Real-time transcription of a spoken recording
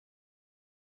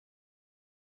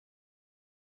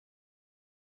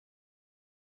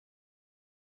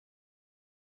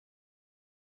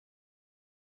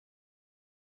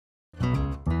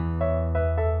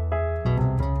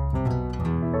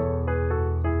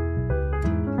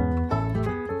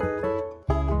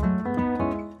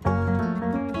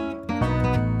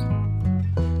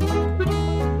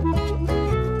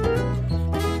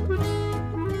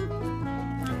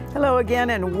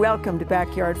again, and welcome to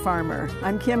Backyard Farmer.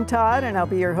 I'm Kim Todd, and I'll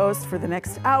be your host for the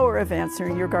next hour of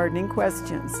answering your gardening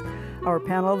questions. Our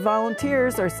panel of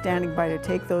volunteers are standing by to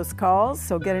take those calls,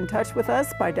 so get in touch with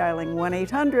us by dialing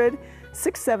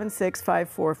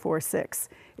 1-800-676-5446.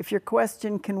 If your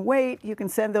question can wait, you can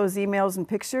send those emails and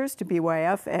pictures to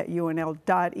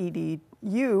byf@unl.edu.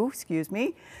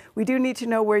 We do need to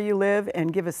know where you live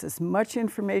and give us as much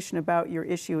information about your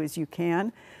issue as you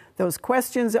can. Those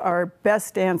questions are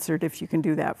best answered if you can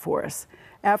do that for us.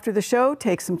 After the show,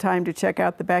 take some time to check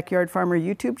out the Backyard Farmer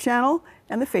YouTube channel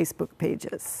and the Facebook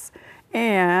pages.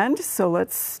 And so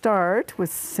let's start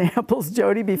with samples,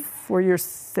 Jody, before your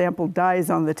sample dies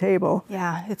on the table.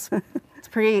 Yeah, it's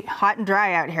pretty hot and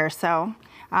dry out here. So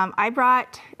I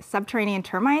brought subterranean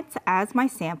termites as my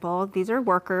sample. These are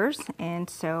workers. And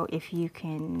so if you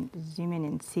can zoom in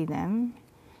and see them.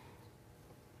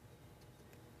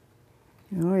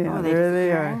 Oh yeah, there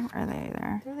they are. Are they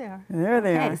there? There they are. There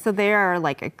they are. So they are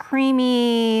like a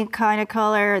creamy kind of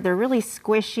color. They're really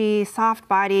squishy,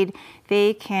 soft-bodied.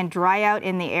 They can dry out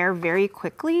in the air very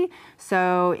quickly.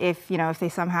 So if they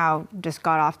somehow just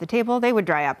got off the table, they would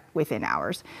dry up within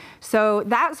hours. So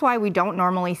that's why we don't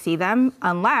normally see them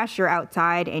unless you're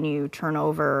outside and you turn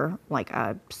over like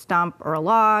a stump or a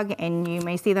log, and you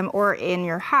may see them, or in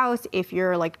your house if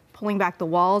you're like pulling back the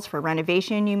walls for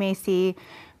renovation, you may see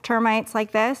termites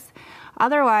like this.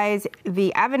 Otherwise,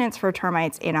 the evidence for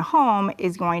termites in a home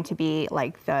is going to be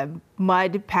like the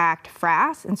mud-packed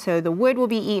frass, and so the wood will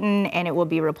be eaten and it will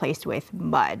be replaced with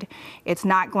mud. It's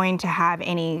not going to have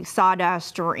any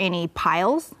sawdust or any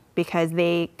piles because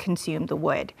they consume the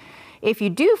wood. If you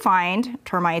do find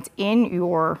termites in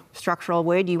your structural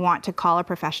wood, you want to call a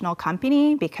professional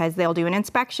company because they'll do an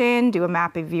inspection, do a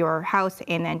map of your house,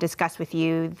 and then discuss with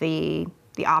you the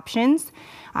options.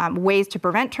 Ways to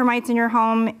prevent termites in your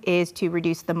home is to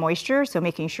reduce the moisture, so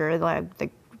making sure the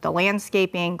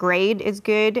landscaping grade is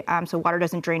good, so water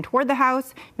doesn't drain toward the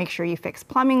house. Make sure you fix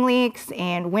plumbing leaks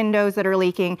and windows that are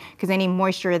leaking, because any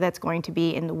moisture that's going to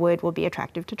be in the wood will be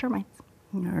attractive to termites.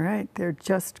 All right, they're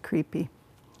just creepy.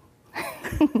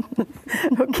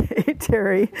 Okay,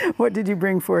 Terry, what did you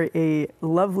bring for a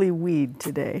lovely weed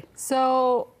today?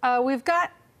 So we've got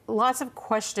lots of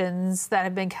questions that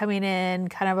have been coming in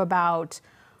kind of about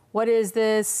what is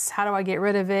this? How do I get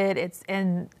rid of it?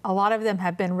 And a lot of them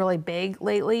have been really big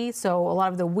lately. So a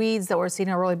lot of the weeds that we're seeing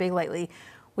are really big lately.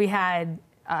 We had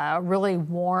a really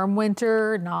warm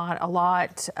winter, not a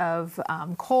lot of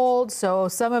cold. So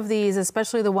some of these,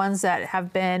 especially the ones that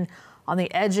have been on the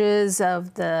edges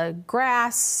of the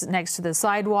grass next to the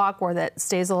sidewalk where that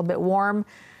stays a little bit warm,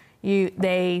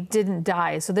 they didn't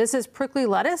die. So this is prickly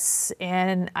lettuce,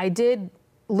 and I did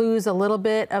lose a little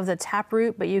bit of the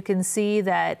taproot, but you can see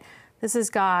that this has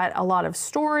got a lot of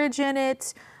storage in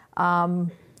it.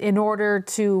 In order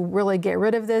to really get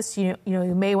rid of this, you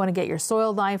may want to get your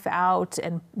soil knife out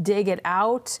and dig it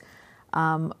out.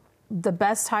 The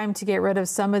best time to get rid of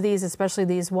some of these, especially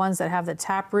these ones that have the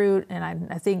taproot, and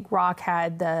I think Rock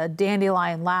had the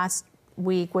dandelion last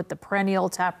week with the perennial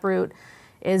taproot,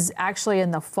 is actually in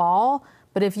the fall.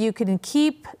 But if you can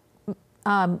keep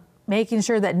making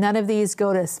sure that none of these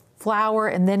go to flower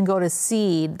and then go to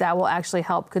seed, that will actually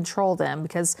help control them,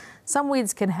 because some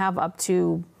weeds can have up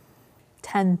to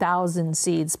 10,000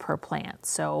 seeds per plant.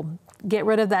 So get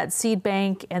rid of that seed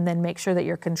bank and then make sure that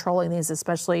you're controlling these,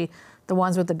 especially the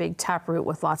ones with the big taproot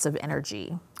with lots of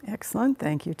energy. Excellent,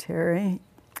 thank you, Terry.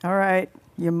 All right.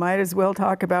 You might as well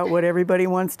talk about what everybody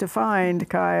wants to find,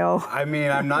 Kyle. I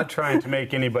mean, I'm not trying to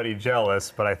make anybody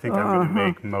jealous, but I think I'm going to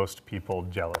make most people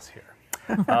jealous here.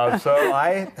 So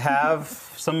I have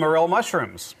some morel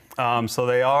mushrooms. So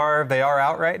they are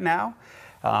out right now.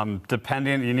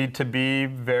 You need to be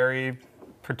very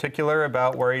particular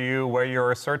about where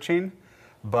you're searching.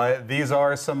 But these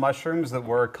are some mushrooms that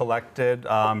were collected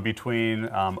between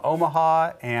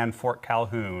Omaha and Fort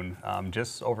Calhoun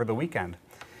just over the weekend.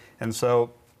 And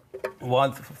so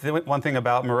one thing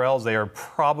about morels, they are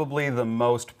probably the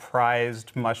most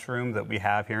prized mushroom that we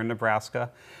have here in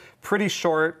Nebraska. Pretty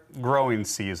short growing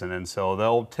season, and so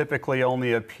they'll typically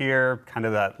only appear kind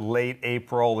of that late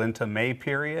April into May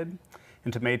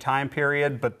time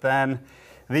period, but then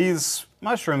these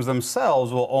mushrooms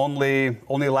themselves will only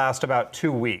last about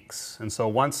 2 weeks. And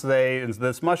so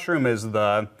this mushroom is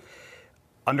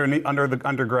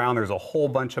underground, there's a whole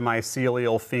bunch of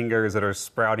mycelial fingers that are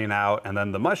sprouting out, and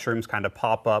then the mushrooms kind of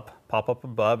pop up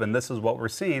above, and this is what we're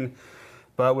seeing.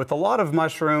 But with a lot of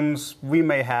mushrooms, we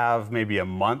may have maybe a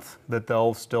month that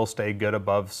they'll still stay good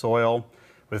above soil.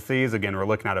 With these, again, we're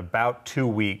looking at about 2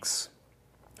 weeks.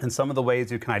 And some of the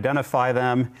ways you can identify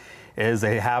them is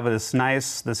they have this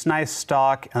nice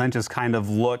stalk, and then just kind of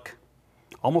look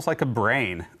almost like a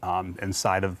brain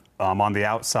inside of on the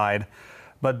outside.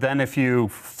 But then if you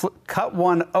cut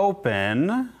one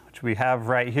open, which we have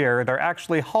right here, they're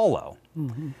actually hollow.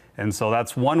 And so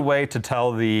that's one way to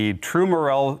tell the true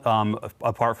morel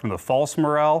apart from the false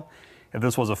morel. If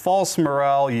this was a false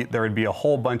morel, there would be a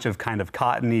whole bunch of kind of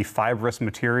cottony, fibrous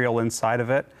material inside of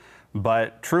it.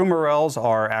 But true morels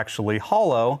are actually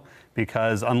hollow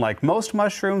because unlike most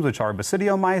mushrooms, which are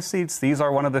basidiomycetes, these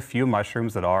are one of the few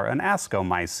mushrooms that are an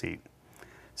ascomycete.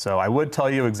 So I would tell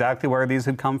you exactly where these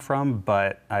had come from,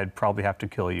 but I'd probably have to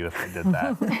kill you if I did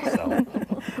that. So.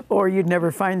 Or you'd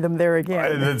never find them there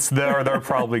again. They're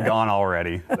probably gone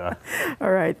already.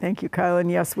 All right, thank you, Kyle. And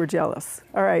yes, we're jealous.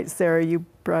 All right, Sarah, you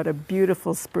brought a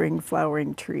beautiful spring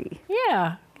flowering tree.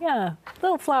 Yeah,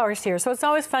 little flowers here. So it's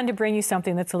always fun to bring you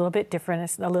something that's a little bit different.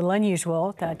 It's a little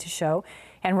unusual to show.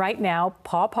 And right now,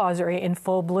 pawpaws are in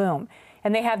full bloom.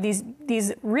 And they have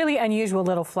these really unusual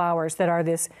little flowers that are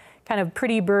this kind of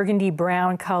pretty burgundy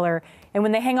brown color. And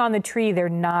when they hang on the tree, they're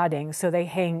nodding. So they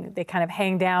kind of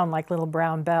hang down like little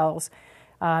brown bells.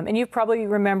 And you probably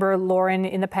remember Lauren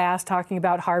in the past talking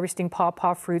about harvesting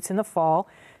pawpaw fruits in the fall.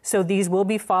 So these will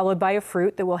be followed by a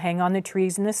fruit that will hang on the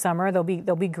trees in the summer. They'll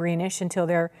be greenish until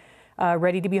they're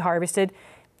ready to be harvested.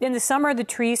 In the summer, the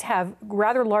trees have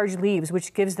rather large leaves,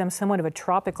 which gives them somewhat of a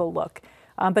tropical look.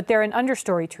 But they're an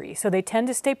understory tree, so they tend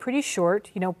to stay pretty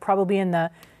short, probably in the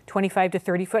 25 to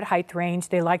 30 foot height range.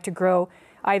 They like to grow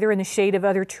either in the shade of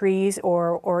other trees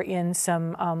or in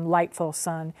some light full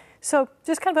sun. So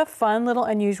just kind of a fun little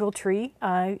unusual tree.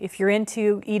 If you're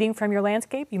into eating from your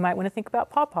landscape, you might want to think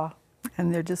about pawpaw.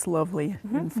 And they're just lovely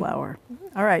in flower.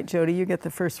 All right, Jody, you get the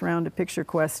first round of picture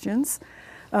questions.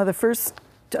 The first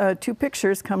two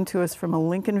pictures come to us from a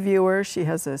Lincoln viewer. She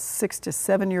has a 6 to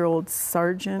 7 year old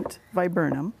Sargent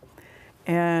viburnum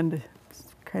and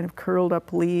kind of curled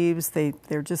up leaves.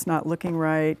 They're just not looking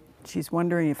right. She's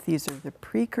wondering if these are the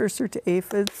precursor to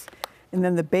aphids. And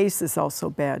then the base is also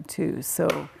bad too.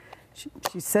 So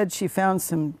she said she found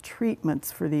some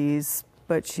treatments for these,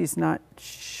 but she's not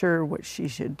sure what she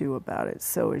should do about it.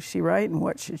 So is she right, and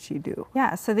what should she do?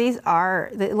 Yeah, so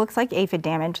it looks like aphid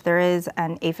damage. There is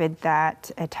an aphid that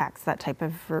attacks that type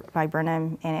of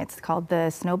viburnum, and it's called the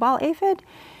snowball aphid.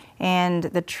 And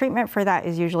the treatment for that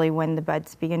is usually when the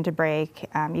buds begin to break.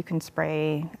 You can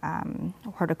spray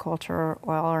horticulture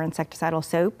oil or insecticidal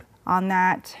soap on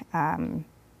that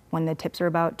when the tips are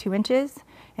about 2 inches,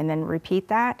 and then repeat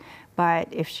that. But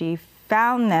if she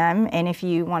found them, and if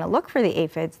you want to look for the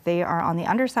aphids, they are on the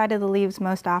underside of the leaves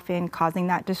most often, causing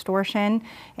that distortion,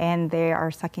 and they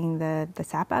are sucking the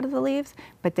sap out of the leaves.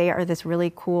 But they are this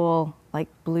really cool, like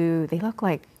blue, they look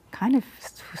like kind of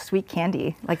sweet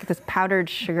candy, like this powdered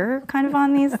sugar kind of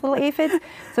on these little aphids.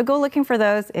 So go looking for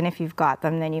those, and if you've got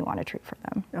them, then you want to treat for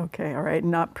them. Okay, all right,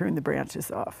 not prune the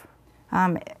branches off.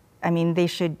 I mean, they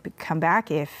should come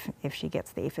back if she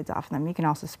gets the aphids off them. You can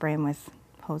also spray them with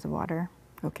hose of water.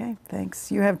 Okay,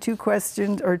 thanks. You have two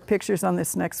questions or pictures on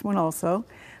this next one also.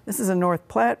 This is a North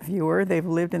Platte viewer. They've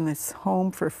lived in this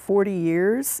home for 40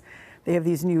 years. They have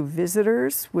these new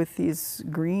visitors with these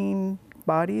green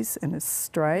bodies and a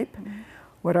stripe.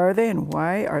 What are they, and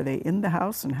why are they in the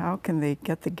house, and how can they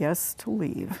get the guests to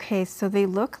leave? Okay, so they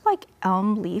look like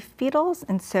elm leaf beetles,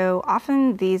 and so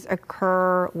often these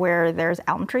occur where there's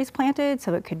elm trees planted,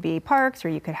 so it could be parks, or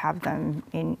you could have them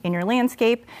in your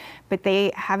landscape, but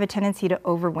they have a tendency to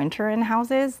overwinter in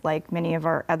houses, like many of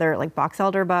our other, like box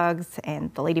elder bugs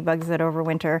and the ladybugs that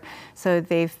overwinter. So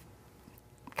they've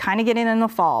kind of get in the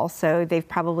fall, so they've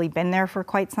probably been there for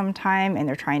quite some time and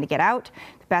they're trying to get out.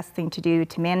 The best thing to do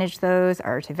to manage those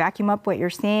are to vacuum up what you're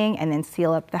seeing and then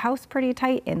seal up the house pretty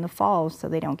tight in the fall so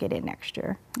they don't get in next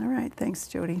year. All right, thanks,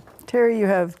 Jody. Terry, you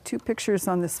have two pictures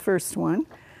on this first one.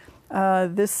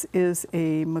 This is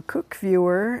a McCook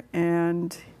viewer,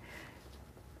 and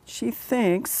she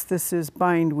thinks this is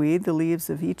bindweed. The leaves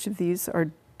of each of these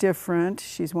are different.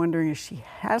 She's wondering if she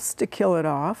has to kill it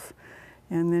off.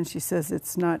 And then she says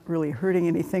it's not really hurting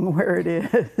anything where it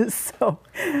is.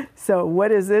 So what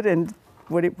is it, and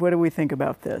what do we think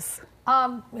about this?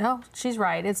 No, she's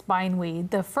right. It's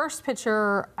bindweed. The first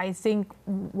picture, I think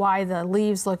why the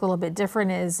leaves look a little bit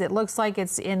different is it looks like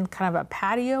it's in kind of a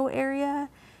patio area.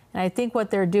 And I think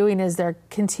what they're doing is they're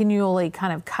continually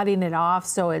kind of cutting it off.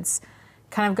 So it's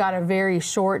kind of got a very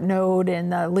short node,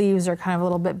 and the leaves are kind of a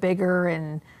little bit bigger,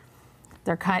 and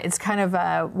it's kind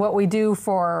of what we do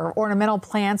for ornamental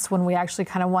plants when we actually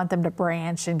kind of want them to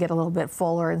branch and get a little bit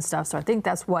fuller and stuff. So I think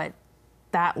that's why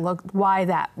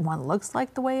that one looks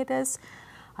like the way it is.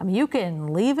 You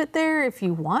can leave it there if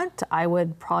you want. I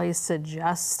would probably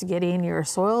suggest getting your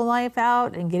soil life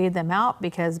out and getting them out,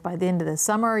 because by the end of the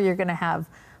summer, you're going to have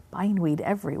bindweed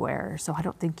everywhere. So I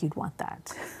don't think you'd want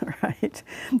that. Right.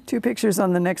 2 pictures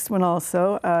on the next one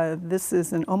also. This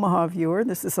is an Omaha viewer.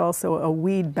 This is also a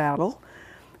weed battle.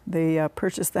 They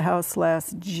purchased the house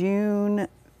last June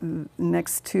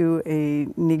next to a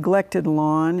neglected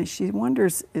lawn. She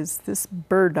wonders, is this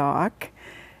burdock?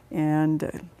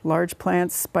 And large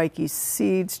plants, spiky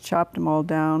seeds, chopped them all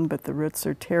down, but the roots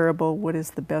are terrible. What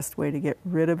is the best way to get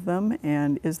rid of them?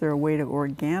 And is there a way to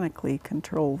organically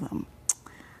control them?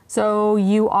 So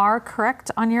you are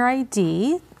correct on your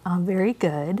ID. Very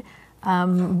good.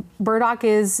 Burdock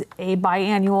is a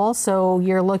biannual, so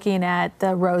you're looking at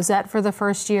the rosette for the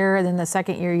first year, and then the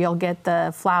second year you'll get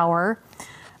the flower.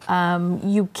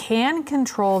 You can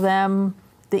control them.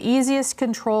 The easiest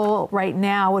control right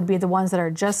now would be the ones that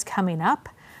are just coming up.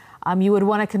 You would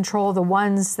want to control the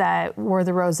ones that were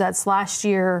the rosettes last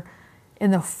year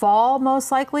in the fall, most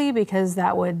likely, because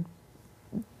that would,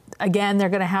 again, they're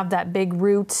going to have that big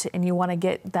root, and you want to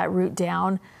get that root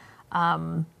down.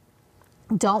 Don't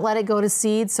let it go to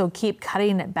seed, so keep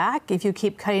cutting it back. If you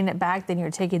keep cutting it back, then you're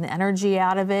taking the energy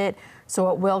out of it, so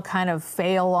it will kind of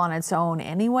fail on its own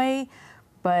anyway.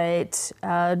 But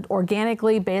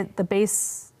organically,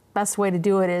 the best way to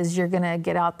do it is you're going to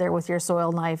get out there with your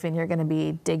soil knife and you're going to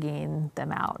be digging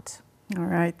them out. All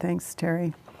right, thanks,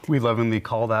 Terry. We lovingly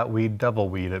call that weed devil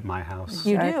weed at my house.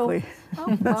 You Exactly. do?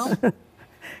 Oh, well,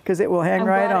 Because it will hang I'm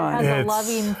right glad on. it has a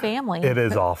loving family. It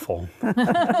is awful.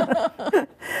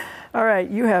 All right,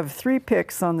 you have 3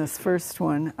 picks on this first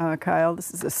one, Kyle.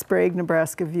 This is a Sprague,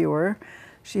 Nebraska viewer.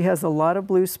 She has a lot of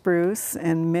blue spruce,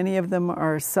 and many of them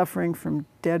are suffering from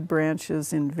dead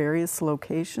branches in various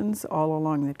locations all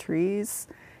along the trees.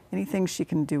 Anything she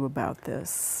can do about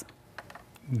this?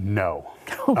 No,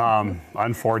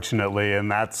 unfortunately,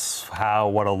 and that's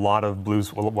what a lot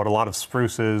of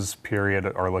spruces, period,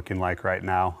 are looking like right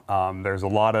now. There's a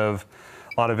lot of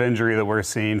injury that we're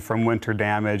seeing from winter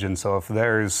damage, and so if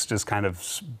there's just kind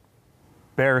of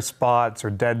bare spots or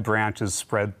dead branches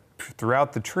spread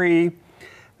throughout the tree,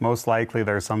 most likely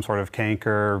there's some sort of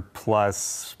canker,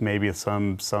 plus maybe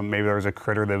maybe there's a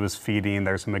critter that was feeding.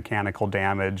 There's some mechanical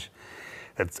damage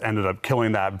that's ended up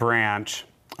killing that branch.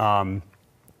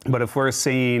 But if we're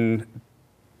seeing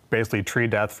basically tree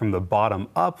death from the bottom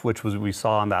up, which was we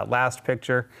saw in that last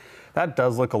picture, that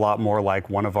does look a lot more like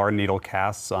one of our needle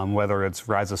casts. Whether it's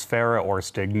Rhizosphaera or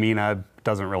Stigmina,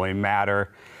 doesn't really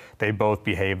matter. They both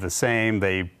behave the same.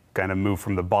 They kind of move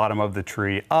from the bottom of the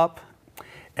tree up.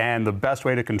 And the best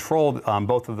way to control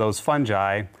both of those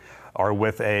fungi are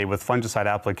with fungicide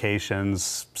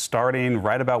applications starting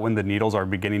right about when the needles are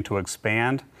beginning to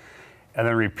expand, and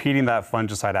then repeating that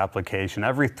fungicide application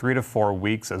every 3 to 4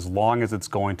 weeks as long as it's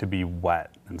going to be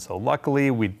wet. And so luckily,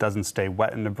 it doesn't stay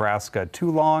wet in Nebraska too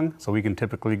long, so we can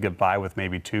typically get by with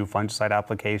maybe 2 fungicide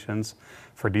applications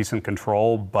for decent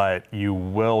control, but you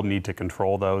will need to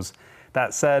control those.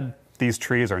 That said, these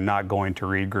trees are not going to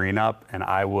regreen up, and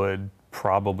I would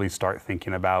probably start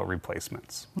thinking about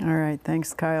replacements. All right,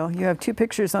 thanks, Kyle. You have 2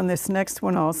 pictures on this next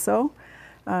one also.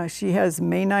 She has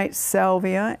Maynite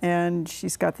salvia, and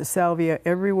she's got the salvia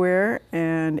everywhere,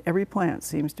 and every plant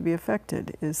seems to be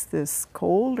affected. Is this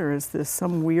cold, or is this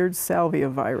some weird salvia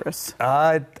virus?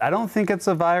 I don't think it's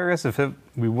a virus.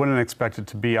 We wouldn't expect it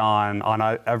to be on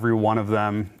every one of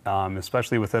them,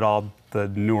 especially with it all the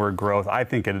newer growth. I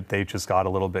think they just got a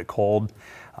little bit cold.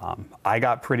 I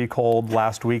got pretty cold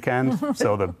last weekend,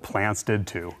 so the plants did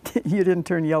too. You didn't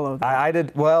turn yellow, though. I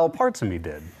did. Well, parts of me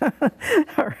did.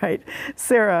 All right.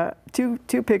 Sarah, two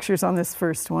pictures on this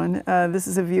first one. This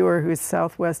is a viewer who's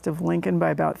southwest of Lincoln by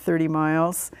about 30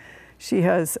 miles. She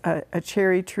has a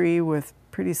cherry tree with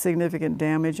pretty significant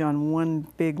damage on one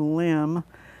big limb.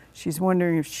 She's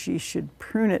wondering if she should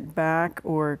prune it back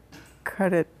or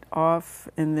cut it off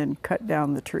and then cut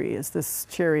down the tree. Is this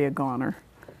cherry a goner?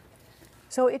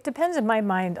 So it depends in my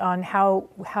mind on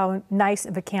how nice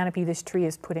of a canopy this tree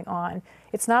is putting on.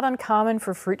 It's not uncommon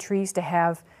for fruit trees to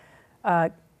have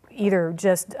either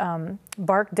just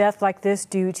bark death like this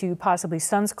due to possibly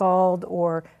sun scald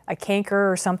or a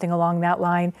canker or something along that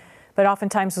line. But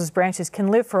oftentimes those branches can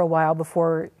live for a while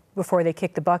before they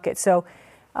kick the bucket. So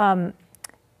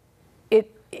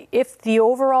if the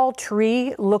overall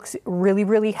tree looks really,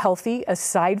 really healthy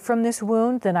aside from this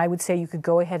wound, then I would say you could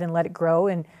go ahead and let it grow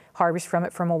and harvest from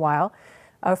it for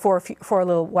a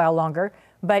little while longer.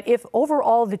 But if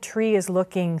overall the tree is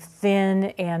looking thin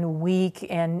and weak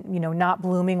and not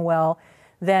blooming well,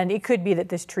 then it could be that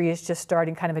this tree is just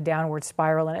starting kind of a downward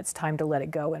spiral and it's time to let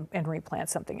it go and replant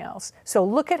something else. So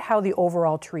look at how the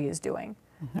overall tree is doing.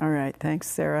 All right, thanks,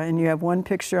 Sarah. And you have one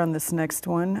picture on this next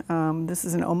one. This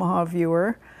is an Omaha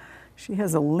viewer. She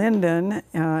has a linden.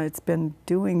 It's been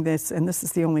doing this, and this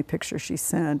is the only picture she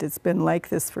sent. It's been like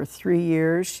this for 3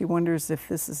 years. She wonders if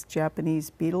this is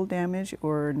Japanese beetle damage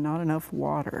or not enough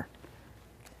water.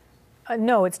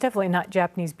 No, it's definitely not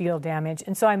Japanese beetle damage.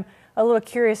 And so I'm a little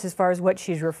curious as far as what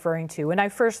she's referring to. When I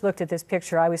first looked at this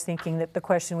picture, I was thinking that the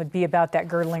question would be about that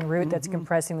girdling root that's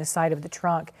compressing the side of the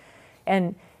trunk.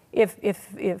 And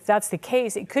if that's the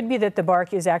case, it could be that the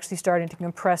bark is actually starting to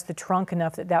compress the trunk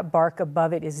enough that that bark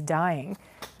above it is dying.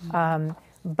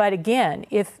 But again,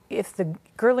 if the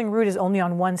girdling root is only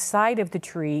on one side of the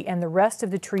tree and the rest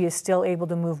of the tree is still able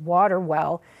to move water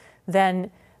well,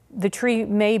 then the tree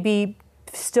may be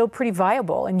still pretty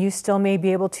viable and you still may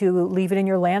be able to leave it in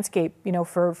your landscape, you know,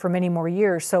 for many more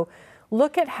years. So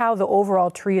look at how the overall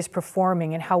tree is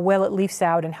performing and how well it leaves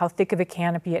out and how thick of a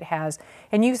canopy it has,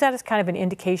 and use that as kind of an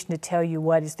indication to tell you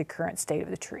what is the current state of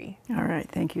the tree. All right,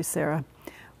 thank you, Sarah.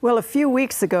 Well, a few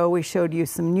weeks ago, we showed you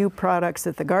some new products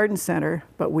at the Garden Center,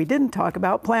 but we didn't talk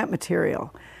about plant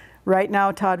material. Right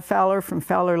now, Todd Fowler from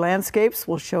Fowler Landscapes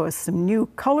will show us some new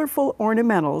colorful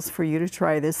ornamentals for you to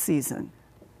try this season.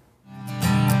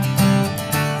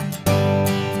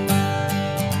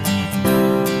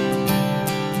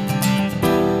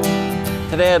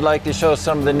 Today I'd like to show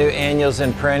some of the new annuals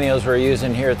and perennials we're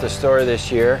using here at the store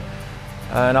this year.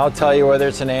 And I'll tell you whether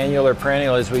it's an annual or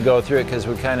perennial as we go through it, because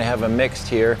we kind of have a mixed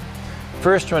here.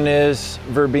 First one is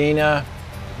Verbena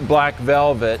Black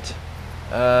Velvet.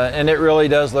 And it really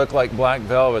does look like black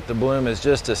velvet. The bloom is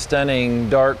just a stunning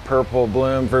dark purple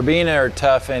bloom. Verbena are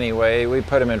tough anyway. We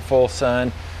put them in full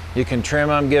sun. You can trim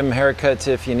them, give them haircuts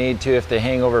if you need to, if they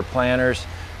hang over planters.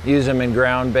 Use them in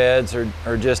ground beds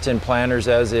or just in planters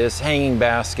as is, hanging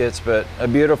baskets, but a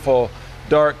beautiful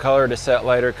dark color to set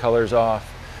lighter colors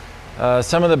off.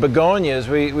 Some of the begonias,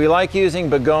 we like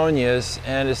using begonias,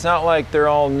 and it's not like they're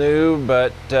all new,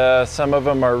 but some of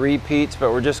them are repeats,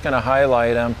 but we're just going to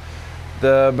highlight them.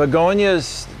 The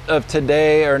begonias of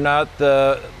today are not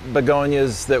the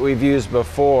begonias that we've used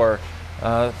before.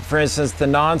 For instance, the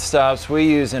non-stops we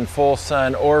use in full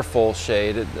sun or full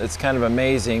shade. It's kind of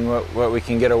amazing what we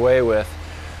can get away with.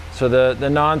 So the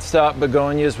non-stop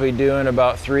begonias we do in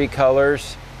about 3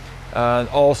 colors.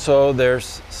 Also,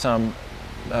 there's some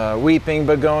weeping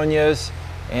begonias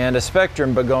and a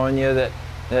spectrum begonia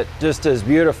that just does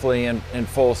beautifully in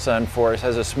full sun for us,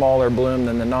 has a smaller bloom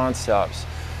than the non-stops.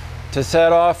 To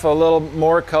set off a little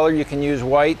more color, you can use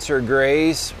whites or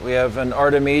grays. We have an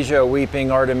artemisia, a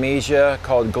weeping artemisia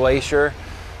called Glacier.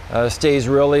 Stays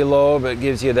really low, but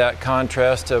gives you that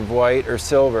contrast of white or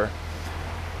silver.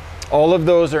 All of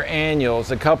those are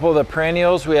annuals. A couple of the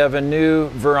perennials, we have a new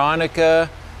Veronica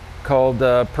called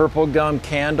Purple Gum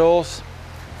Candles.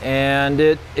 And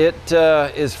it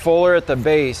is fuller at the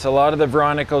base. A lot of the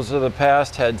Veronicas of the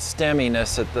past had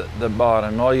stemminess at the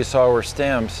bottom. All you saw were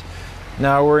stems.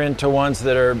 Now we're into ones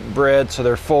that are bred so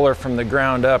they're fuller from the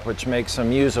ground up, which makes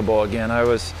them usable again. I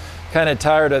was kind of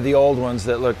tired of the old ones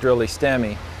that looked really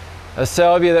stemmy. A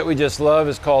salvia that we just love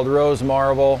is called Rose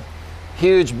Marble.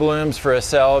 Huge blooms for a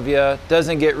salvia,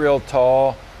 doesn't get real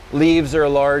tall, leaves are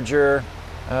larger,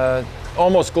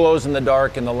 almost glows in the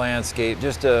dark in the landscape,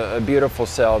 just a beautiful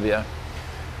salvia.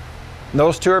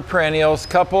 Those two are perennials.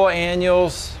 Couple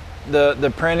annuals.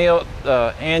 The perennial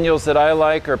annuals that I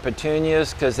like are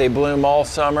petunias because they bloom all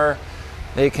summer.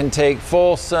 They can take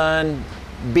full sun,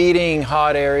 beating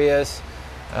hot areas.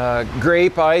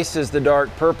 Grape Ice is the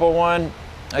dark purple one.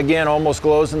 Again, almost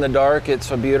glows in the dark. It's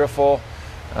so beautiful.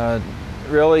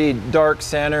 Really dark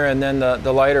center, and then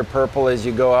the lighter purple as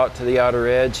you go out to the outer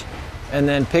edge. And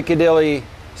then Piccadilly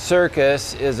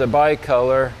Circus is a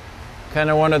bicolor, kind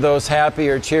of one of those happy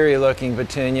or cheery looking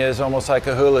petunias, almost like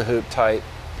a hula hoop type.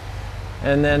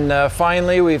 And then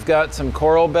finally, we've got some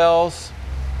coral bells.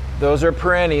 Those are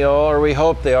perennial, or we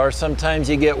hope they are. Sometimes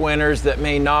you get winters that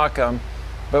may knock them,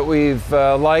 but we've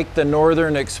liked the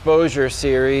Northern Exposure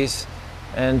series,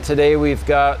 and today we've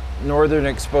got Northern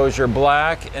Exposure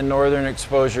Black and Northern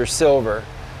Exposure Silver.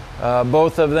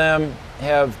 Both of them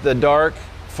have the dark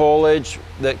foliage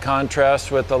that contrasts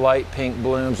with the light pink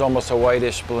blooms, almost a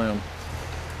whitish bloom.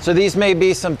 So these may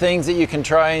be some things that you can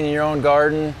try in your own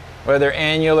garden, whether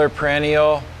annual or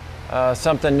perennial,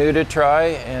 something new to try,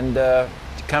 and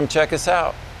come check us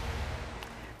out.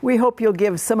 We hope you'll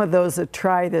give some of those a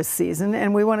try this season,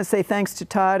 and we want to say thanks to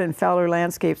Todd and Fowler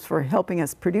Landscapes for helping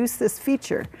us produce this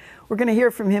feature. We're going to hear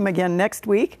from him again next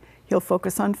week. He'll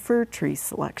focus on fir tree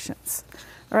selections.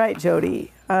 All right,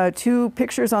 Jody, 2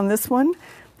 pictures on this one.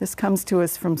 This comes to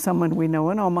us from someone we know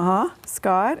in Omaha,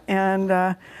 Scott, and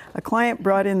a client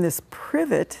brought in this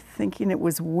privet thinking it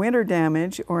was winter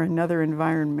damage or another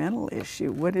environmental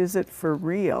issue. What is it for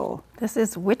real? This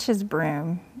is witch's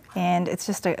broom, and it's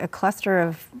just a cluster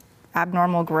of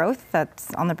abnormal growth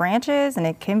that's on the branches, and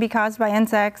it can be caused by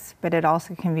insects, but it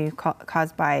also can be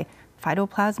caused by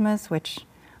phytoplasmas, which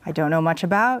I don't know much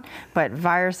about, but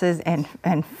viruses and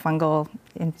fungal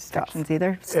infections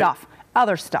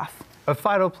other stuff. A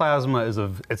phytoplasma is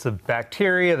it's a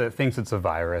bacteria that thinks it's a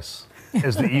virus,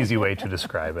 is the easy way to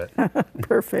describe it.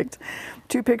 Perfect.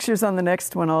 2 pictures on the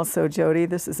next one also, Jody.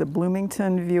 This is a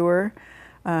Bloomington viewer.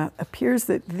 Appears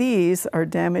that these are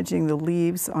damaging the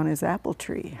leaves on his apple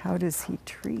tree. How does he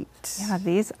treat? Yeah,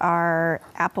 these are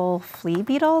apple flea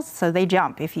beetles, so they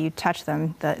jump if you touch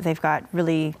them. They've got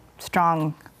really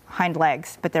strong hind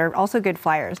legs, but they're also good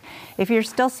flyers. If you're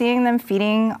still seeing them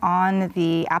feeding on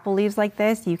the apple leaves like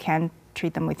this, you can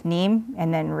treat them with neem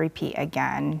and then repeat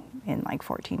again in like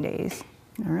 14 days.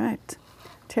 All right.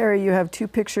 Terry, you have 2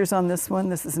 pictures on this one.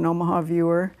 This is an Omaha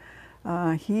viewer.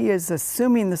 He is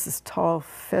assuming this is tall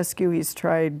fescue. He's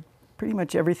tried pretty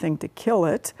much everything to kill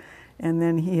it, and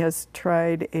then he has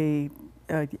tried a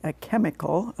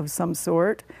chemical of some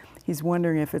sort. He's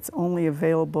wondering if it's only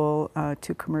available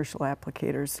to commercial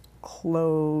applicators.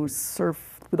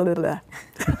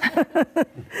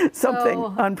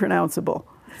 Something unpronounceable.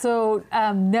 So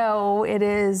no, it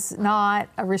is not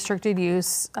a restricted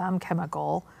use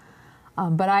chemical.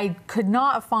 But I could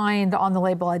not find on the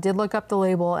label. I did look up the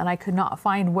label, and I could not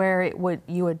find where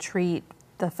you would treat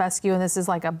the fescue. And this is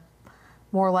like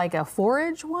more like a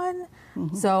forage one.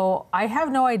 Mm-hmm. So I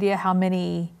have no idea how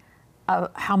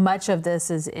much of this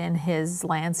is in his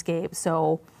landscape.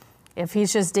 So if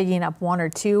he's just digging up 1 or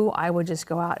 2, I would just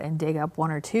go out and dig up 1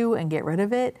 or 2 and get rid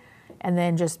of it, and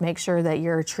then just make sure that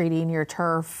you're treating your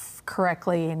turf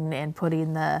correctly and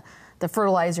putting the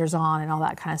fertilizers on and all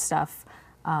that kind of stuff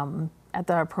at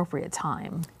the appropriate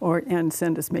time. And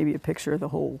send us maybe a picture of the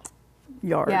whole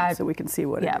yard so we can see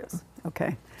what it is.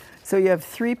 Okay. So you have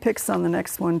 3 pics on the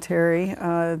next one, Terry.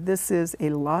 This is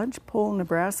a Lodgepole,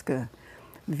 Nebraska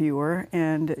viewer,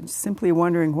 and simply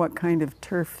wondering what kind of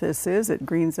turf this is. It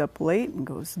greens up late and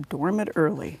goes dormant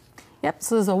early. Yep,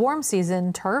 so this is a warm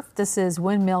season turf. This is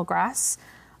windmill grass.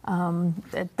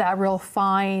 That real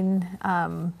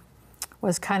fine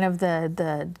was kind of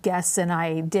the guess, and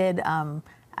I did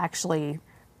actually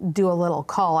do a little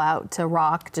call out to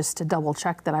Rock just to double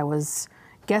check that I was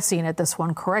guessing at this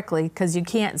one correctly, because you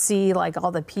can't see like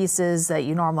all the pieces that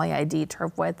you normally ID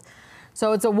turf with.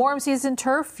 So it's a warm season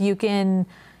turf. You can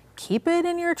keep it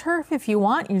in your turf if you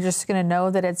want. You're just going to know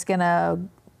that it's going to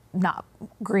not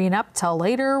green up till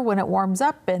later when it warms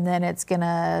up, and then it's going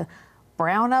to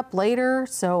brown up later.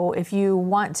 So if you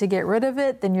want to get rid of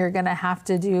it, then you're going to have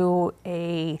to do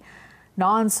a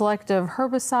non-selective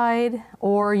herbicide,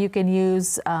 or you can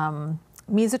use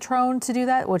mesotrone to do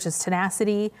that, which is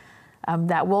tenacity.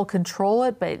 That will control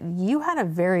it, but you had a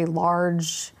very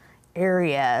large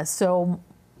area, so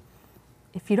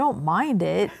if you don't mind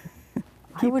it,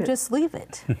 I would just leave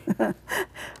it.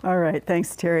 All right,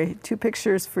 thanks, Terry. 2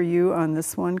 pictures for you on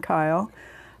this one, Kyle.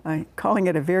 Calling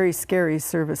it a very scary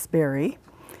service berry.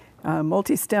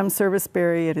 Multi-stem service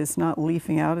berry, it is not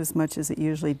leafing out as much as it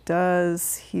usually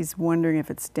does. He's wondering if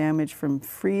it's damaged from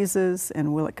freezes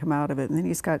and will it come out of it. And then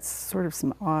he's got sort of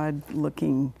some odd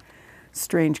looking,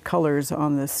 strange colors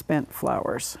on the spent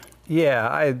flowers.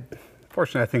 Yeah,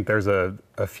 fortunately, I think there's a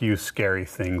few scary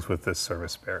things with this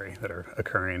service berry that are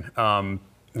occurring.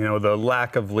 The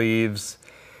lack of leaves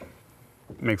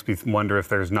makes me wonder if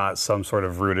there's not some sort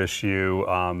of root issue,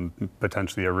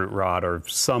 potentially a root rot or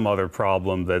some other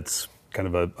problem that's kind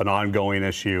of an ongoing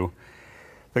issue.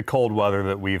 The cold weather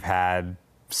that we've had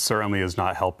certainly is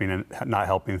not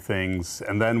helping things.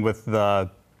 And then with the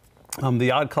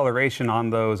odd coloration on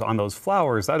those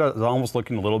flowers, that is almost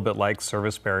looking a little bit like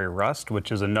serviceberry rust,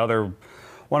 which is another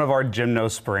one of our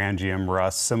gymnosporangium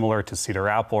rusts, similar to cedar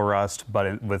apple rust.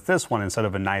 But with this one, instead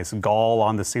of a nice gall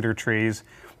on the cedar trees,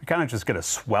 we kind of just get a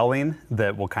swelling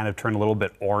that will kind of turn a little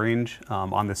bit orange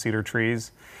on the cedar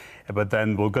trees. But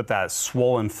then we'll get that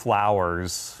swollen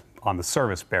flowers on the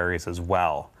serviceberries as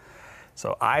well.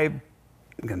 So I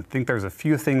think there's a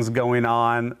few things going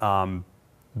on.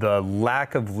 The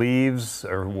lack of leaves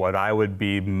are what I would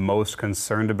be most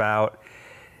concerned about.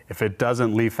 If it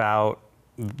doesn't leaf out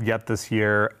yet this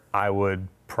year, I would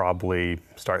probably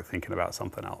start thinking about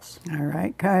something else. All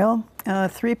right, Kyle.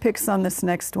 3 picks on this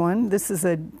next one. This is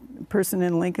a person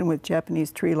in Lincoln with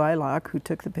Japanese tree lilac who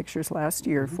took the pictures last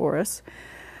year for us.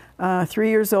 3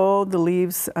 years old, the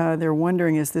leaves, they're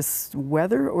wondering, is this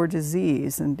weather or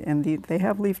disease? They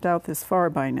have leafed out this far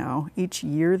by now. Each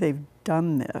year they've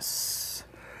done this.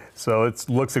 So it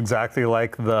looks exactly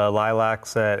like the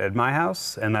lilacs at my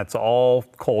house, and that's all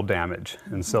cold damage.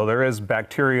 And so there is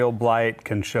bacterial blight,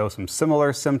 can show some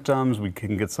similar symptoms. We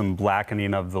can get some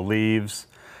blackening of the leaves,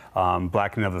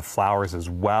 blackening of the flowers as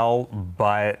well,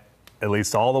 but at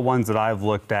least all the ones that I've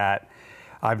looked at,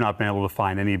 I've not been able to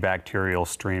find any bacterial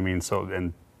streaming. So,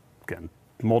 and again,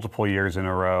 multiple years in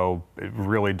a row, it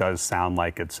really does sound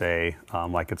like it's an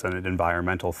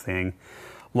environmental thing.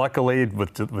 Luckily,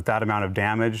 with that amount of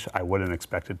damage, I wouldn't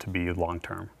expect it to be long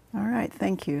term. All right,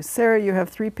 thank you. Sarah, you have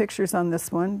 3 pictures on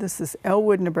this one. This is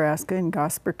Elwood, Nebraska in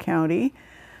Gosper County.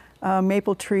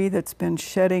 Maple tree that's been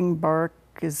shedding bark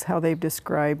is how they've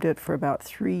described it for about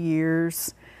 3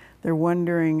 years. They're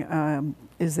wondering,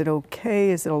 is it okay?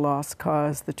 Is it a lost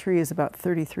cause? The tree is about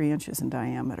 33 inches in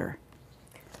diameter.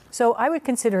 So I would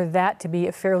consider that to be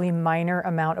a fairly minor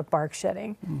amount of bark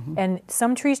shedding. And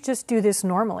some trees just do this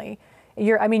normally.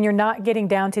 You're not getting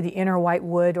down to the inner white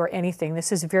wood or anything.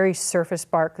 This is very surface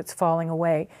bark that's falling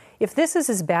away. If this is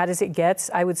as bad as it gets,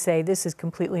 I would say this is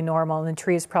completely normal, and the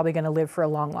tree is probably going to live for a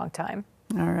long, long time.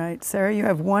 All right, Sarah, you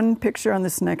have 1 picture on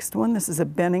this next one. This is a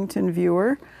Bennington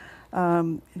viewer.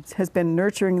 It has been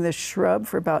nurturing this shrub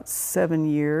for about 7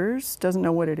 years. Doesn't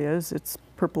know what it is. It's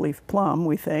purple leaf plum,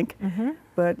 we think.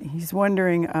 But he's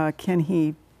wondering, can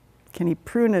he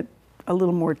prune it a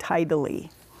little more tidily?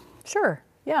 Sure.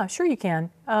 Yeah, sure you can.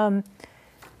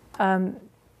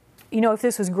 If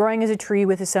this was growing as a tree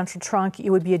with a central trunk,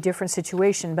 it would be a different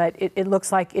situation. But it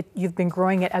looks like you've been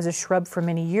growing it as a shrub for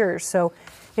many years. So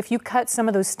if you cut some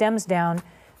of those stems down,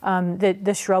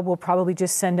 the shrub will probably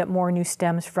just send up more new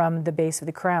stems from the base of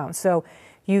the crown. So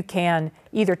you can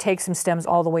either take some stems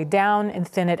all the way down and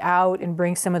thin it out and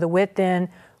bring some of the width in,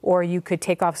 or you could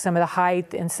take off some of the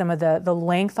height and some of the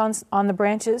length on the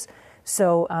branches.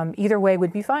 So either way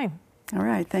would be fine. All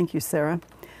right, thank you, Sarah.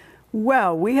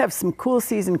 Well, we have some cool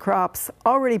season crops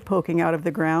already poking out of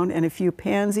the ground and a few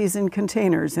pansies in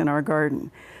containers in our garden.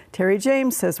 Terry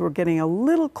James says we're getting a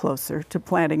little closer to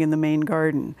planting in the main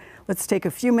garden. Let's take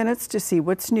a few minutes to see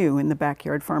what's new in the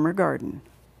Backyard Farmer Garden.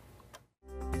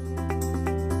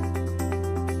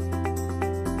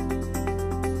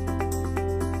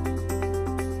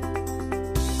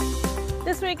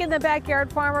 This week in the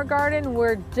Backyard Farmer Garden,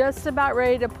 we're just about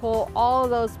ready to pull all of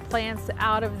those plants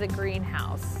out of the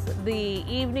greenhouse. The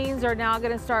evenings are now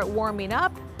going to start warming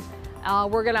up.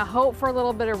 We're going to hope for a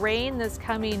little bit of rain this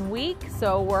coming week,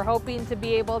 so we're hoping to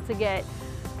be able to get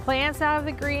plants out of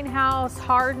the greenhouse,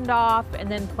 hardened off,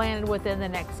 and then planted within the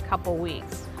next couple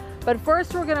weeks. But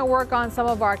first we're going to work on some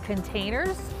of our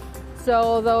containers.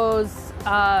 So those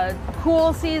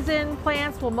cool season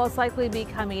plants will most likely be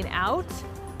coming out.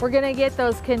 We're going to get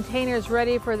those containers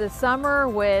ready for the summer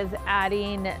with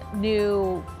adding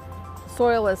new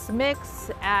soilless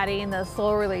mix, adding the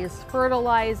slow release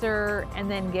fertilizer, and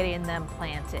then getting them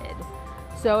planted.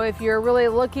 So if you're really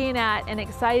looking at and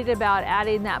excited about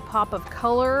adding that pop of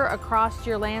color across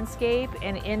your landscape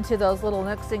and into those little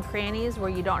nooks and crannies where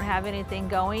you don't have anything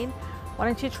going, why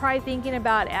don't you try thinking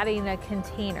about adding a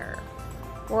container?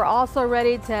 We're also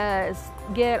ready to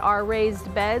get our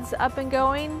raised beds up and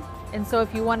going. And so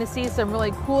if you want to see some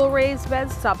really cool raised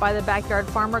beds, stop by the Backyard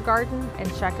Farmer Garden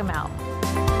and check them out.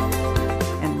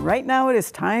 And right now it is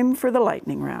time for the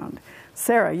lightning round.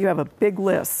 Sarah, you have a big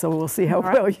list, so we'll see how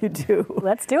well you do.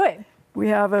 Let's do it. We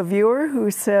have a viewer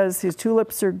who says his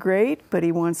tulips are great, but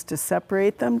he wants to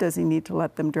separate them. Does he need to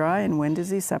let them dry, and when does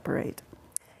he separate?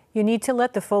 You need to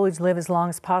let the foliage live as long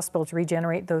as possible to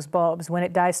regenerate those bulbs. When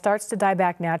it starts to die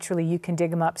back naturally, you can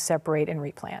dig them up, separate, and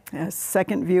replant. A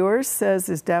second viewer says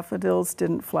his daffodils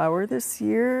didn't flower this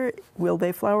year. Will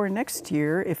they flower next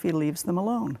year if he leaves them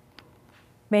alone?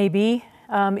 Maybe.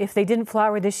 If they didn't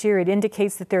flower this year, it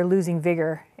indicates that they're losing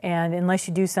vigor. And unless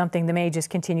you do something, they may just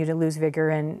continue to lose vigor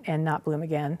and not bloom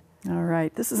again. All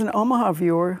right. This is an Omaha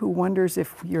viewer who wonders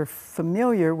if you're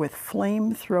familiar with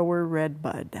flamethrower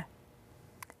redbud.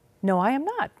 No, I am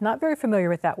not. Not very familiar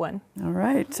with that one. All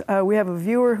right. We have a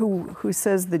viewer who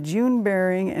says the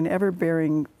June-bearing and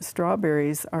ever-bearing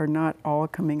strawberries are not all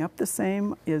coming up the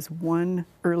same. Is one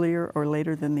earlier or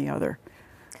later than the other?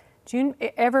 June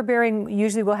ever-bearing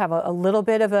usually will have a little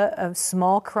bit of a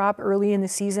small crop early in the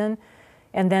season,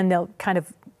 and then they'll kind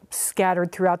of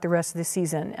scattered throughout the rest of the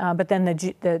season. But then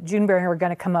the June-bearing are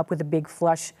going to come up with a big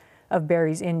flush of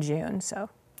berries in June. So.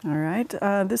 All right.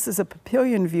 This is a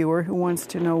Papillion viewer who wants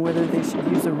to know whether they should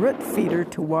use a root feeder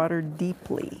to water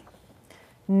deeply.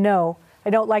 No. I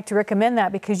don't like to recommend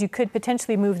that because you could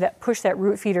potentially push that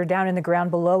root feeder down in the ground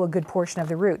below a good portion of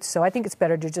the roots. So I think it's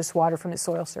better to just water from the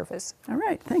soil surface. All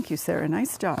right, thank you, Sarah.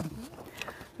 Nice job.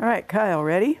 All right, Kyle,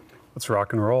 ready? Let's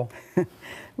rock and roll.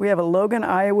 We have a Logan,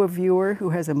 Iowa viewer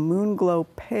who has a moonglow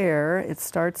pear. It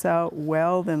starts out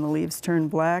well, then the leaves turn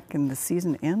black, and the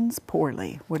season ends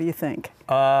poorly. What do you think?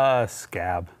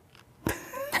 Scab.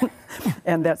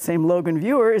 And that same Logan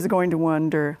viewer is going to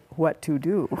wonder what to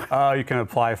do. You can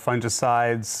apply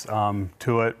fungicides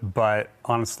to it, but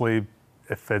honestly,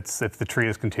 if the tree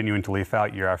is continuing to leaf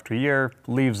out year after year,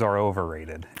 leaves are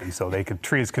overrated, and so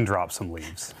trees can drop some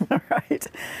leaves. All right.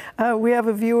 We have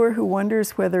a viewer who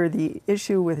wonders whether the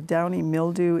issue with downy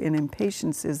mildew and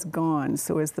impatiens is gone.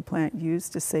 So is the plant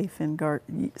used to safe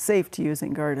to use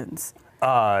in gardens?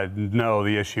 No,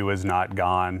 the issue is not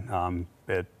gone.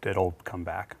 It'll come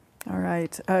back. All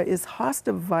right. Is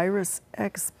hosta virus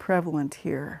X prevalent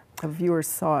here? A viewer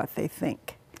saw it, they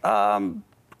think. I'm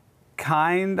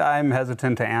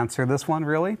hesitant to answer this one,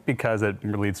 really, because it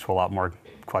leads to a lot more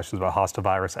questions about hosta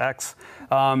virus X.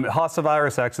 Hosta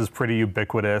virus X is pretty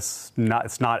ubiquitous.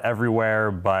 It's not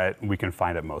everywhere, but we can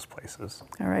find it most places.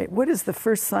 All right. What is the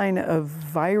first sign of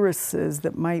viruses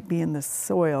that might be in the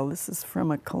soil? This is from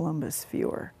a Columbus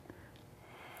viewer.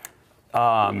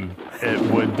 It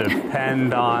would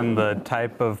depend on the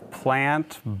type of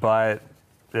plant, but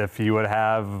if you would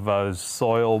have a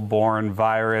soil-borne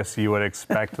virus, you would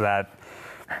expect that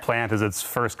plant as it's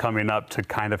first coming up to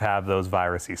kind of have those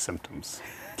virusy symptoms.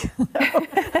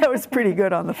 That was pretty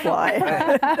good on the fly.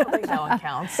 I don't think that one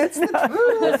counts.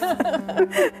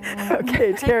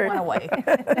 Okay, Terry. Take one away.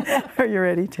 Are you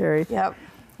ready, Terry? Yep.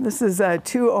 This is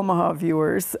two Omaha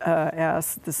viewers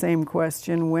asked the same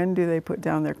question. When do they put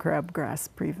down their crabgrass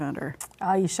preventer?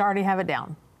 You should already have it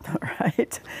down. All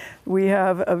right. We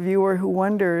have a viewer who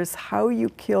wonders how you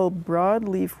kill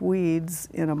broadleaf weeds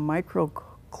in a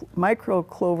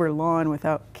microclover lawn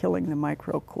without killing the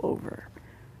microclover.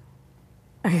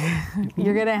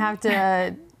 You're gonna have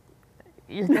to.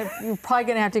 You're probably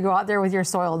gonna have to go out there with your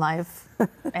soil knife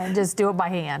and just do it by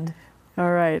hand.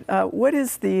 All right. What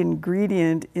is the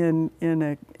ingredient in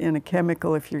a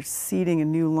chemical if you're seeding a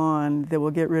new lawn that will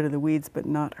get rid of the weeds but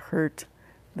not hurt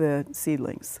the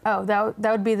seedlings? Oh, that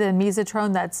would be the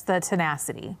mesotrone. That's the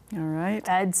tenacity. All right.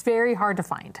 It's very hard to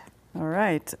find. All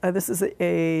right. This is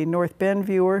a North Bend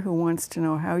viewer who wants to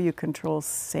know how you control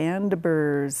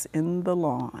sandburrs in the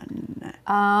lawn.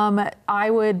 I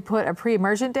would put a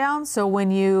pre-emergent down. So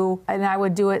and I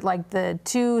would do it like the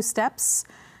 2 steps.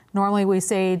 Normally we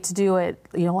say to do it,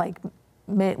 like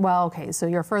so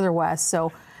you're further west.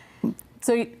 So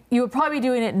you would probably be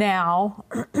doing it now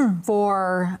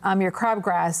for your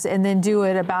crabgrass, and then do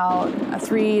it about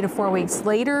 3 to 4 weeks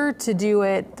later to do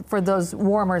it for those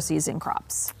warmer season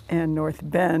crops. And North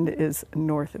Bend is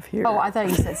north of here. Oh, I thought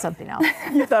you said something else.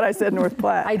 You thought I said North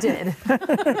Platte. I did.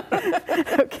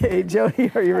 Okay,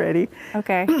 Jody, are you ready?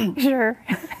 Okay, sure.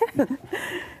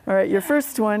 All right, your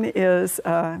first one is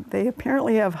they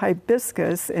apparently have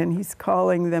hibiscus, and he's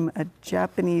calling them a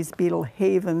Japanese beetle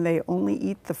haven. They only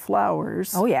eat the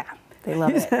flowers. Oh yeah, they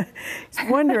love it. He's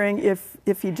wondering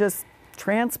if he just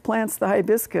transplants the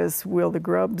hibiscus, will the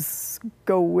grubs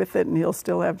go with it and he'll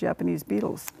still have Japanese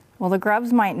beetles? Well, the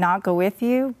grubs might not go with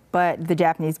you, but the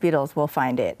Japanese beetles will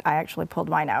find it. I actually pulled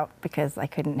mine out because I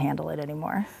couldn't handle it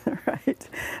anymore. All right.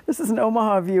 This is an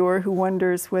Omaha viewer who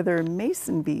wonders whether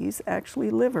mason bees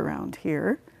actually live around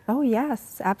here. Oh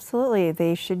yes, absolutely.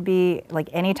 They should be,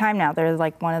 like, any time now. They're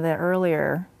like one of the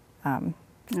earlier stem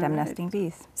nesting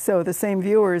bees. So the same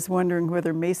viewer is wondering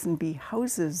whether mason bee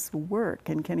houses work,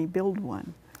 and can he build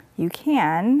one? You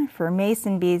can. For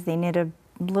mason bees, they need a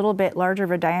little bit larger of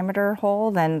a diameter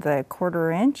hole than the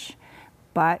 1/4 inch.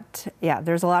 But yeah,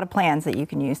 there's a lot of plans that you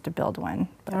can use to build one.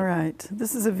 All right.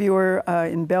 This is a viewer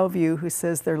in Bellevue who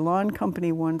says their lawn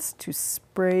company wants to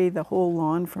spray the whole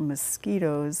lawn for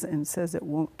mosquitoes and says it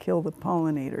won't kill the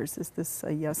pollinators. Is this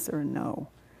a yes or a no?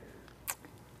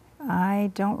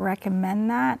 I don't recommend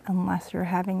that unless you're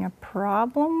having a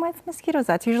problem with mosquitoes.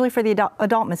 That's usually for the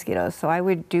adult mosquitoes. So I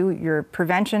would do your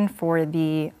prevention for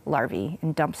the larvae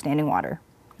and dump standing water.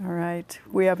 All right.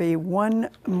 We have a one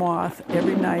moth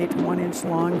every night, 1 inch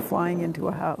long, flying into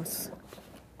a house.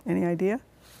 Any idea?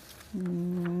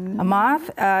 A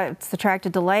moth, it's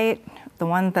attracted to light. The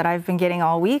one that I've been getting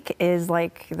all week is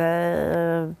like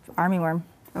the armyworm.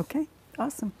 Okay,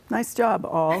 awesome. Nice job,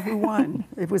 all. Who won?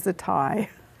 It was a tie.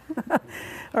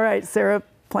 All right, Sarah,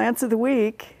 plants of the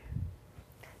week.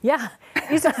 Yeah,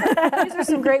 these are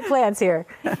some great plants here.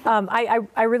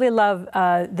 I really love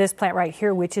this plant right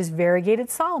here, which is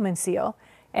variegated Solomon seal.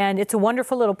 And it's a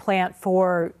wonderful little plant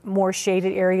for more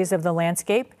shaded areas of the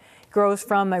landscape. It grows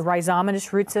from a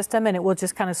rhizomatous root system, and it will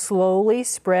just kind of slowly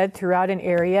spread throughout an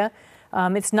area.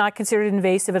 It's not considered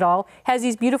invasive at all. Has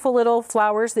these beautiful little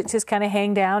flowers that just kind of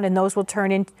hang down, and those will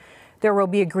turn in. There will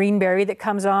be a green berry that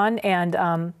comes on,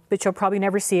 and but you'll probably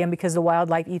never see them because the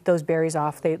wildlife eat those berries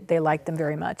off. They like them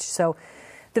very much. So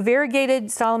the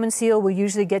variegated Solomon seal will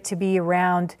usually get to be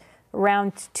around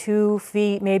 2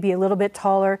 feet, maybe a little bit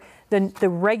taller. The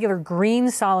regular green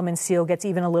Solomon seal gets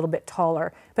even a little bit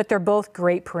taller, but they're both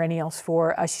great perennials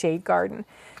for a shade garden.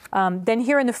 Then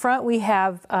here in the front we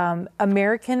have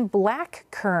American black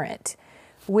currant,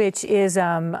 which is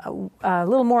a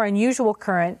little more unusual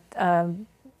currant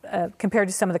compared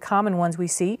to some of the common ones we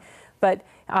see, but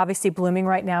obviously blooming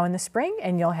right now in the spring,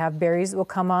 and you'll have berries that will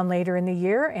come on later in the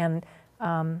year, and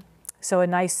so a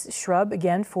nice shrub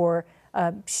again for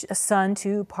a sun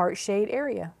to part shade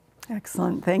area.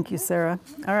 Excellent. Thank you, Sarah.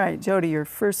 All right, Jody, your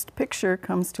first picture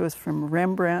comes to us from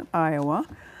Rembrandt, Iowa.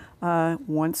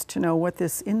 Wants to know what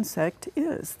this insect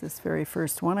is, this very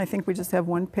first one. I think we just have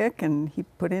one pick, and he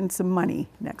put in some money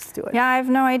next to it. Yeah, I have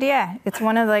no idea. It's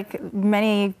one of like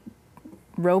many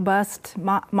robust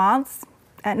moths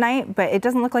at night, but it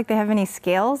doesn't look like they have any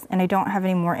scales, and I don't have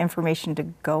any more information to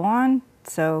go on,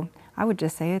 so I would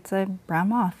just say it's a brown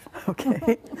moth.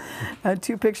 Okay.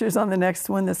 2 pictures on the next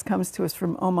one. This comes to us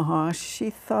from Omaha. She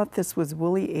thought this was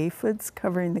woolly aphids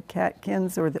covering the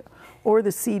catkins or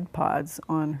the seed pods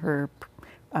on her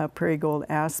prairie gold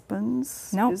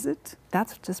aspens. No, is it?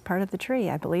 That's just part of the tree,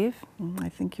 I believe. I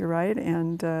think you're right.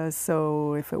 And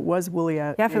so if it was woolly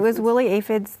aphids. Yeah, if it was woolly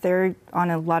aphids, they're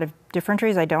on a lot of different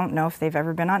trees. I don't know if they've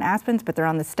ever been on aspens, but they're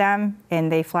on the stem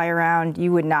and they fly around.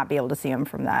 You would not be able to see them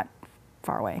from that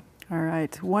far away. All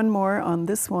right, one more on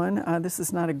this one. This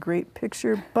is not a great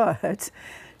picture, but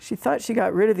she thought she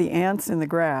got rid of the ants in the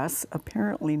grass.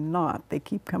 Apparently not. They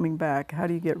keep coming back. How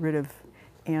do you get rid of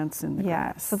ants in the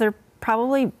grass? Yeah, so they're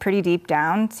probably pretty deep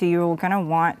down, so you're going to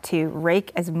want to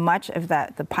rake as much of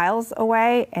the piles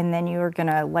away, and then you're going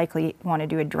to likely want to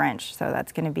do a drench. So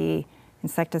that's going to be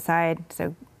insecticide.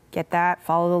 So get that,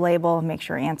 follow the label, make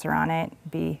sure ants are on it,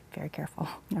 be very careful.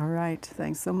 All right,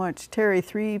 thanks so much. Terry,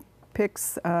 3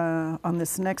 picks on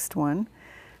this next one.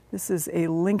 This is a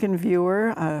Lincoln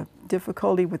viewer.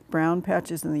 Difficulty with brown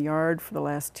patches in the yard for the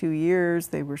last 2 years.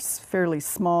 They were fairly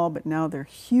small, but now they're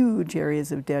huge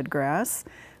areas of dead grass.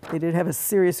 They did have a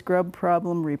serious grub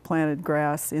problem, replanted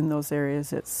grass in those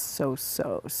areas. It's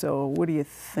so-so. So what do you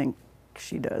think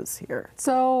she does here?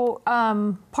 So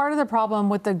part of the problem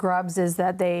with the grubs is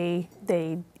that they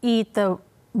eat the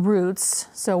roots.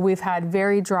 So we've had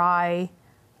very dry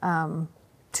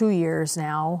 2 years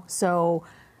now, so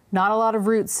not a lot of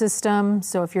root system.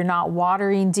 So if you're not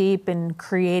watering deep and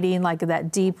creating like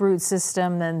that deep root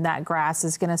system, then that grass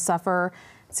is going to suffer.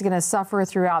 It's going to suffer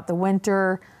throughout the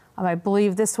winter. I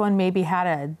believe this one maybe had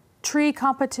a tree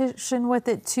competition with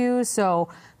it too, so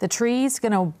the tree's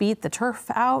going to beat the turf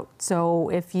out. So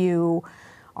if you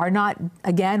are not,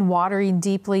 again, watering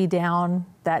deeply down,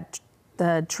 that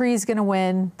the tree's going to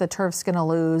win, the turf's going to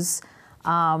lose.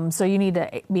 So you need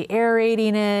to be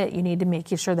aerating it. You need to make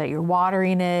sure that you're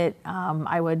watering it.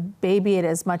 I would baby it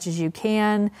as much as you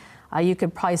can. You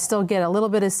could probably still get a little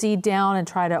bit of seed down and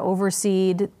try to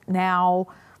overseed now,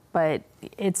 but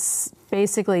it's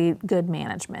basically good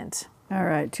management. All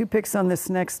right, 2 picks on this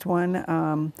next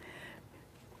one.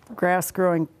 Grass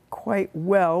growing quite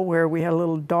well where we had a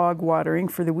little dog watering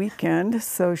for the weekend,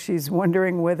 so she's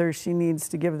wondering whether she needs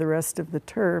to give the rest of the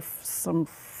turf some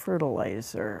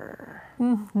fertilizer.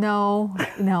 No,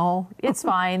 it's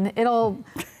fine. It'll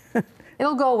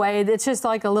go away. It's just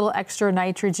like a little extra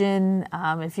nitrogen.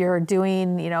 If you're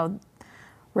doing,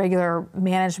 regular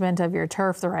management of your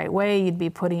turf the right way, you'd be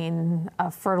putting a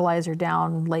fertilizer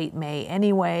down late May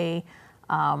anyway.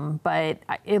 But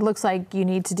it looks like you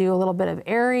need to do a little bit of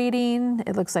aerating.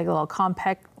 It looks like a little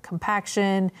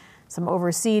compaction, some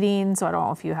overseeding. So I don't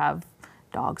know if you have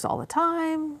dogs all the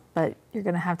time, but you're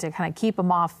going to have to kind of keep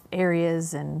them off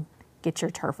areas and get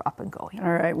your turf up and going.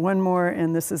 All right, one more,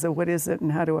 and this is a what is it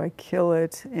and how do I kill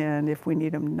it? And if we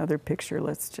need another picture,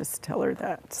 let's just tell her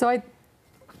that. So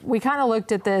we kind of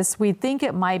looked at this. We think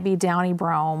it might be downy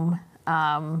brome.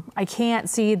 I can't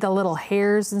see the little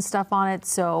hairs and stuff on it,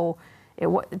 so it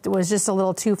was just a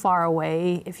little too far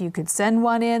away. If you could send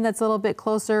one in that's a little bit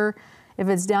closer. If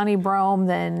it's downy brome,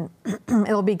 then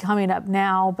it'll be coming up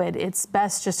now, but it's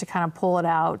best just to kind of pull it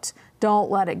out. Don't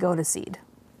let it go to seed.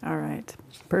 All right,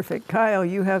 perfect. Kyle,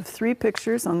 you have 3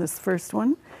 pictures on this first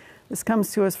one. This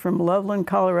comes to us from Loveland,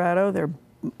 Colorado.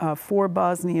 They're 4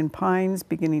 Bosnian pines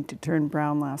beginning to turn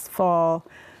brown last fall.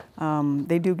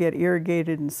 They do get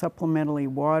irrigated and supplementally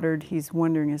watered. He's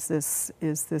wondering, is this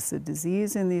a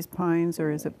disease in these pines,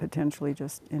 or is it potentially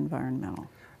just environmental?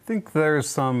 I think there's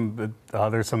some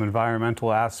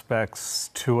environmental aspects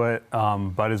to it,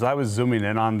 but as I was zooming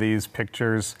in on these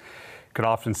pictures, you could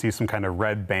often see some kind of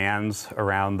red bands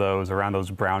around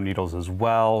those brown needles as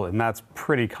well, and that's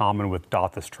pretty common with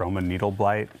Dothostroma needle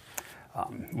blight,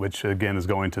 which again is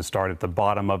going to start at the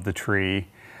bottom of the tree,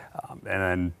 and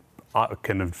then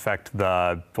can infect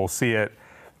we'll see it.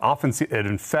 Often it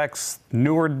infects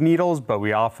newer needles, but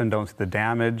we often don't see the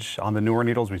damage on the newer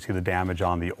needles. We see the damage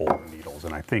on the older needles,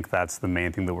 and I think that's the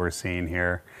main thing that we're seeing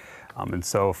here. And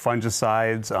so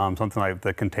fungicides, something like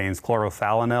that contains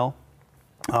chlorothalonil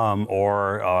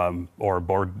or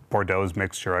Bordeaux's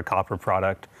mixture, a copper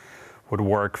product, would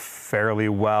work fairly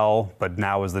well, but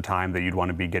now is the time that you'd want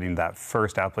to be getting that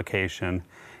first application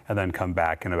and then come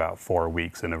back in about 4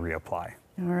 weeks and reapply.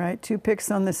 All right, 2 picks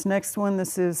on this next one.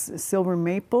 This is silver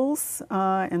maples,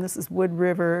 and this is Wood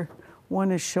River.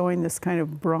 One is showing this kind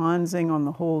of bronzing on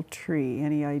the whole tree.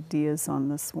 Any ideas on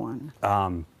this one?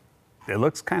 It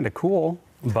looks kind of cool,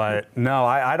 but no,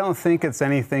 I don't think it's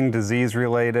anything disease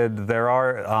related.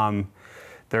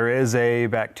 There is a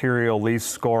bacterial leaf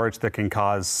scorch that can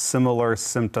cause similar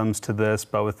symptoms to this,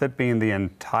 but with it being the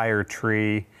entire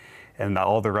tree and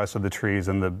all the rest of the trees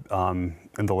in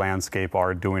the landscape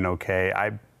are doing okay,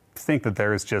 I think that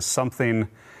there is just something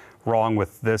wrong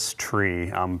with this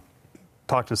tree.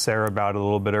 Talked to Sarah about it a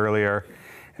little bit earlier,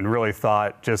 and really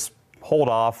thought just hold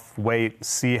off, wait,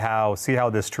 see how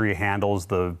this tree handles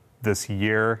this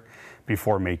year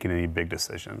before making any big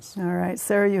decisions. All right,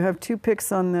 Sarah, you have 2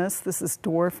 picks on this. This is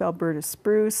dwarf Alberta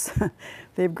spruce.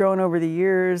 They've grown over the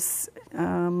years.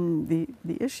 The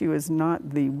issue is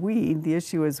not the weed. The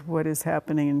issue is what is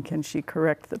happening, and can she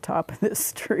correct the top of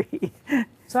this tree?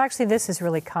 So actually, this is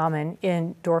really common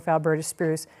in dwarf Alberta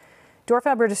spruce. Dwarf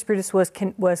Alberta spruce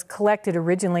was collected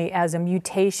originally as a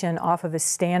mutation off of a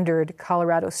standard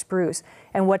Colorado spruce.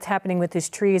 And what's happening with this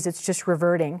tree is it's just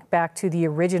reverting back to the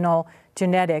original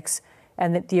genetics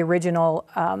and the original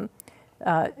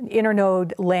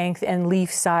internode length and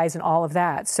leaf size and all of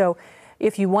that. So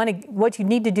if you want to, what you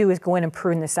need to do is go in and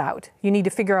prune this out. You need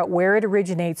to figure out where it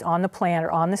originates on the plant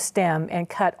or on the stem and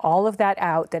cut all of that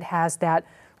out that has that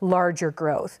larger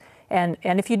growth. And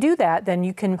if you do that, then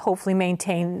you can hopefully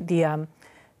maintain the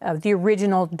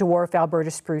original dwarf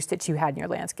Alberta spruce that you had in your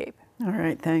landscape. All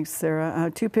right, thanks,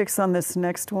 Sarah. 2 picks on this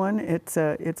next one. It's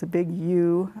a big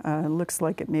yew. Looks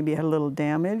like it maybe had a little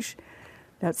damage.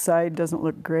 That side doesn't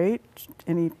look great.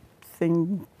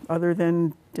 Anything other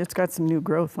than it's got some new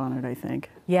growth on it, I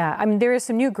think. Yeah, I mean, there is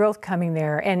some new growth coming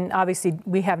there, and obviously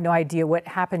we have no idea what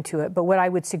happened to it. But what I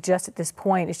would suggest at this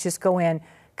point is just go in,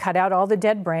 cut out all the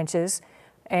dead branches,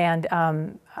 and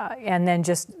then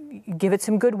just give it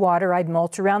some good water. I'd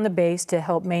mulch around the base to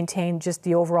help maintain just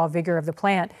the overall vigor of the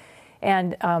plant,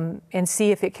 and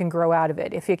see if it can grow out of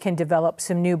it, if it can develop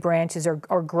some new branches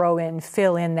or grow in,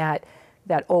 fill in that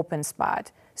open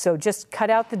spot. So just cut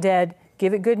out the dead,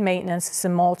 give it good maintenance,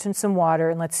 some mulch and some water,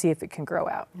 and let's see if it can grow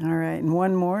out. All right, and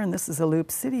one more, and this is a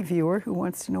Loop City viewer who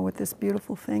wants to know what this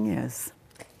beautiful thing is.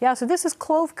 Yeah, so this is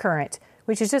clove currant,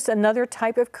 which is just another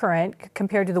type of currant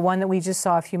compared to the one that we just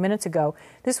saw a few minutes ago.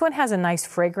 This one has a nice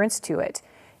fragrance to it.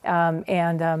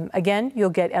 Again, you'll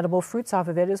get edible fruits off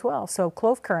of it as well. So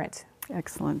clove currant.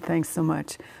 Excellent, thanks so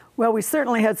much. Well, we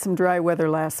certainly had some dry weather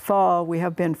last fall. We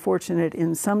have been fortunate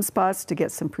in some spots to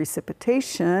get some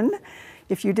precipitation.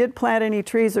 If you did plant any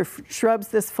trees or shrubs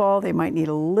this fall, they might need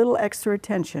a little extra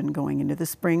attention going into the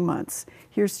spring months.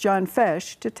 Here's John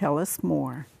Fesh to tell us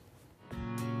more.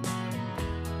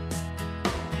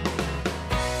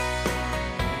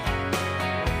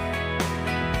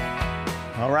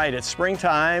 All right, it's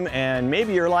springtime, and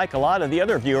maybe you're like a lot of the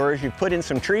other viewers, you've put in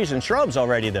some trees and shrubs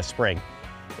already this spring.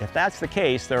 If that's the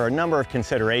case, there are a number of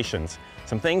considerations.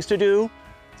 Some things to do,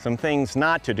 some things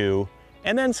not to do,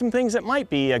 and then some things that might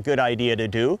be a good idea to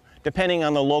do, depending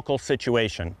on the local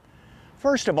situation.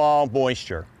 First of all,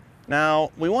 moisture.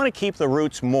 Now, we want to keep the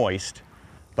roots moist,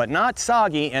 but not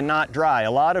soggy and not dry.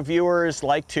 A lot of viewers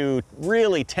like to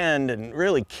really tend and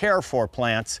really care for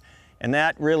plants, and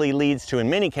that really leads to, in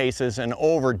many cases, an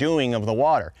overdoing of the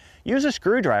water. Use a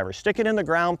screwdriver, stick it in the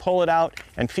ground, pull it out,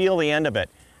 and feel the end of it.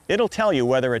 It'll tell you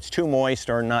whether it's too moist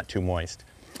or not too moist.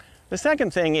 The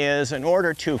second thing is, in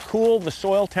order to cool the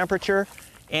soil temperature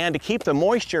and to keep the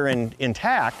moisture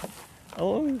intact,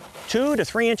 2 to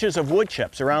 3 inches of wood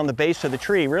chips around the base of the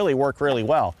tree really work really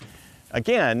well.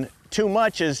 Again, too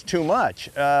much is too much.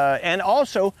 And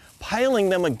also, piling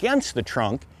them against the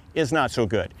trunk is not so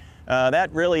good.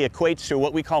 That really equates to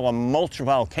what we call a mulch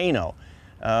volcano.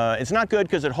 It's not good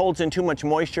because it holds in too much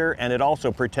moisture, and it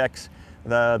also protects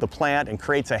the plant and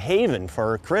creates a haven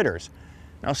for critters.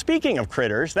 Now, speaking of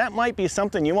critters, that might be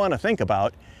something you want to think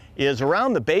about, is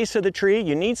around the base of the tree,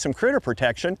 you need some critter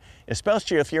protection,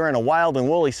 especially if you're in a wild and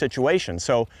woolly situation.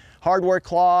 So hardwood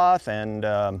cloth and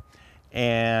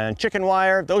chicken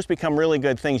wire, those become really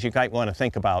good things you might want to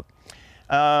think about.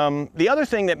 The other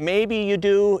thing that maybe you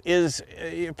do is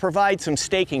provide some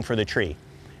staking for the tree.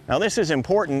 Now, this is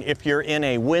important if you're in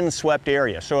a wind-swept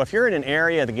area. So if you're in an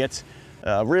area that gets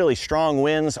really strong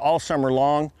winds all summer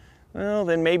long, well,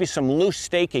 then maybe some loose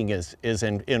staking is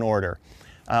in order.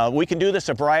 We can do this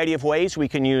a variety of ways. We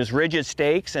can use rigid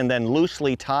stakes and then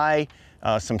loosely tie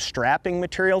some strapping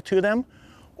material to them.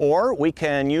 Or we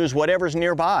can use whatever's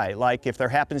nearby, like if there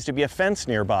happens to be a fence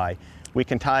nearby, we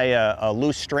can tie a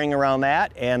loose string around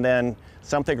that and then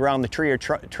something around the tree or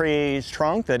tree's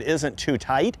trunk that isn't too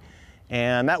tight.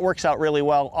 And that works out really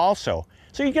well also.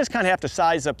 So you just kind of have to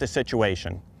size up the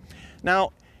situation.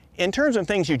 Now, in terms of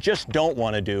things you just don't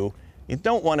want to do, you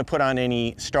don't want to put on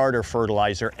any starter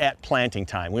fertilizer at planting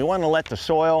time. We want to let the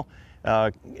soil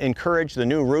encourage the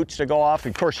new roots to go off.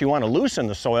 Of course, you want to loosen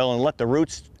the soil and let the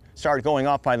roots start going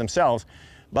off by themselves.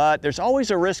 But there's always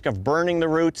a risk of burning the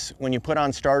roots when you put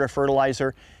on starter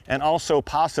fertilizer, and also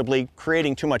possibly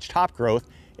creating too much top growth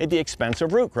at the expense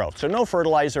of root growth. So no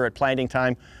fertilizer at planting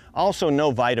time. Also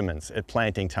no vitamins at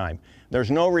planting time. There's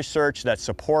no research that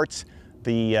supports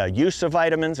the use of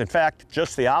vitamins. In fact,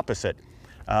 just the opposite.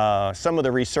 Some of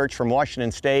the research from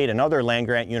Washington State and other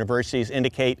land-grant universities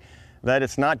indicate that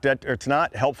it's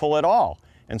not helpful at all.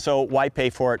 And so why pay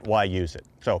for it? Why use it?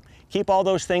 So keep all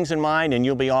those things in mind and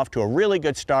you'll be off to a really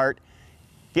good start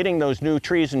getting those new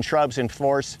trees and shrubs in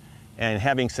force and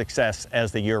having success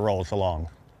as the year rolls along.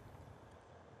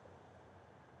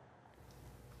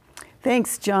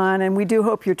 Thanks, John, and we do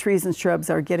hope your trees and shrubs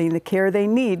are getting the care they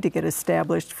need to get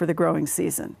established for the growing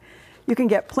season. You can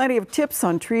get plenty of tips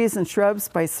on trees and shrubs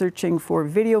by searching for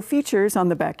video features on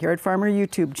the Backyard Farmer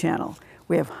YouTube channel.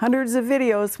 We have hundreds of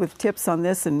videos with tips on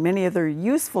this and many other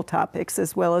useful topics,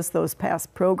 as well as those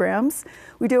past programs.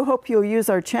 We do hope you'll use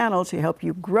our channel to help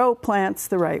you grow plants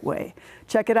the right way.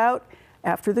 Check it out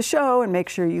after the show and make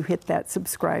sure you hit that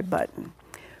subscribe button.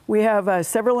 We have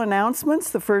several announcements.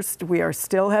 The first, we are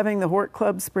still having the Hort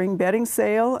Club Spring Bedding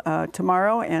Sale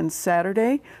tomorrow and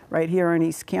Saturday right here on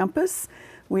East Campus.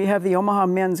 We have the Omaha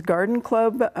Men's Garden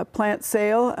Club plant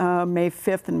sale May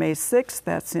 5th and May 6th.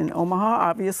 That's in Omaha,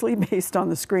 obviously, based on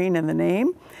the screen and the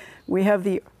name. We have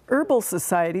the Herbal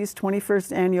Society's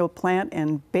 21st Annual Plant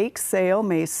and Bake Sale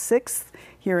May 6th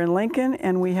here in Lincoln.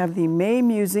 And we have the May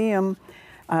Museum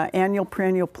Annual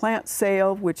Perennial Plant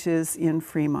Sale, which is in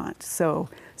Fremont. So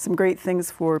some great things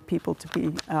for people to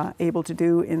be able to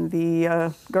do in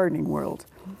the gardening world.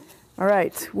 All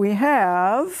right, we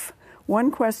have one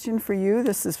question for you.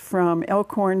 This is from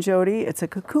Elkhorn Jody. It's a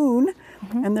cocoon,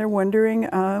 and they're wondering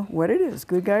what it is,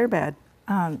 good guy or bad?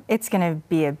 It's going to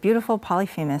be a beautiful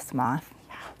polyphemus moth.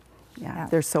 Yeah,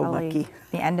 they're so lucky.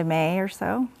 The end of May or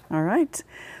so. All right.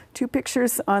 Two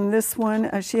pictures on this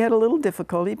one. She had a little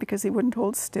difficulty because he wouldn't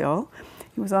hold still.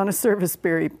 He was on a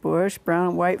serviceberry bush, brown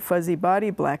and white fuzzy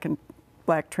body, black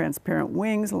transparent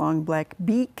wings, long black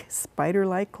beak,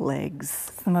 spider-like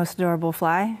legs. It's the most adorable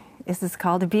fly. This is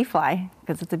called a bee fly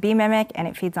because it's a bee mimic and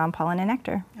it feeds on pollen and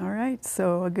nectar. All right,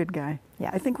 so a good guy.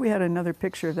 Yeah. I think we had another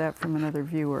picture of that from another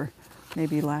viewer,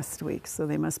 maybe last week, so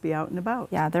they must be out and about.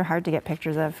 Yeah, they're hard to get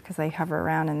pictures of because they hover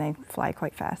around and they fly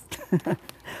quite fast.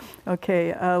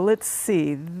 Okay, let's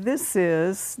see. This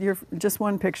is just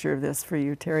one picture of this for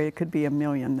you, Terry. It could be a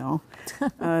million, though.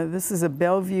 This is a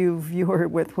Bellevue viewer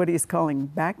with what he's calling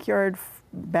backyard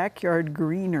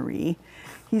greenery.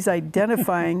 He's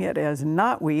identifying it as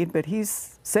knotweed, but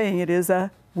he's saying it is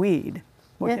a weed.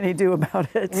 What can he do about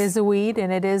it? It is a weed,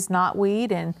 and it is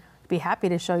knotweed, and I'd be happy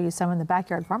to show you some in the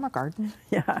backyard farmer garden.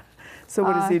 Yeah. So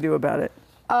what does he do about it?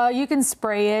 You can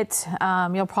spray it.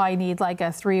 You'll probably need like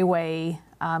a three-way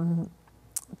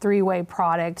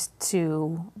product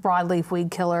to broadleaf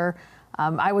weed killer.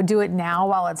 I would do it now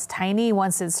while it's tiny.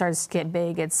 Once it starts to get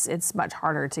big, it's much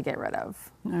harder to get rid of.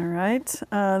 All right.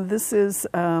 This is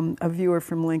a viewer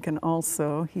from Lincoln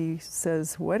also. He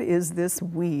says, what is this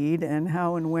weed and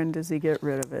how and when does he get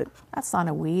rid of it? That's not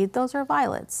a weed. Those are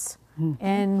violets.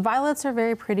 And violets are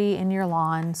very pretty in your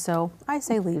lawn, so I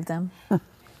say leave them.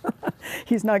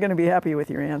 He's not going to be happy with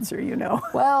your answer, you know.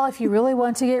 Well, if you really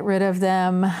want to get rid of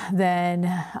them, then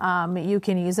you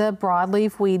can use a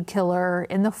broadleaf weed killer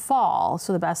in the fall.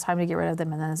 So the best time to get rid of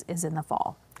them is in the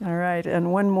fall. All right,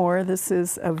 and one more. This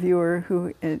is a viewer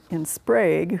who in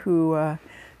Sprague who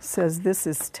says this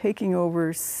is taking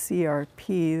over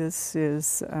CRP. This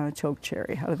is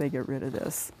chokecherry. How do they get rid of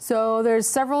this? So there's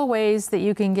several ways that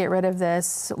you can get rid of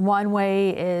this. One way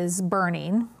is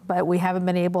burning, but we haven't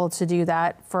been able to do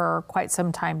that for quite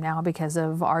some time now because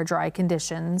of our dry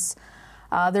conditions.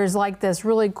 There's like this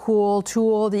really cool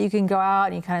tool that you can go out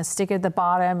and you kind of stick it at the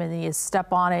bottom and then you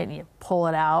step on it and you pull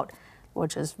it out,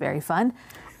 which is very fun.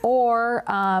 Or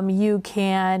you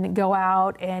can go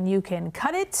out and you can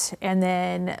cut it and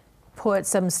then put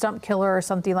some stump killer or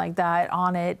something like that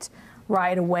on it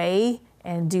right away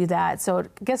and do that. So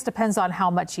it I guess depends on how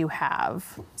much you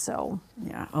have. So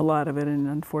yeah, a lot of it, and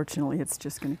unfortunately it's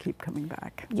just going to keep coming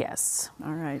back. Yes.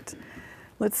 All right.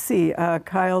 Let's see,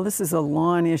 Kyle, this is a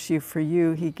lawn issue for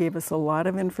you. He gave us a lot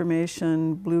of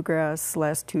information. Bluegrass,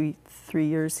 last 2-3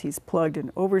 years, he's plugged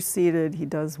and overseeded. He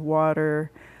does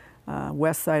water.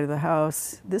 West side of the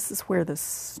house. This is where the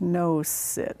snow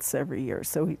sits every year.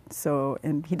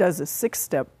 And he does a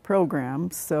 6-step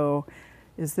program. So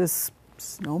is this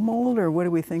snow mold, or what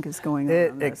do we think is going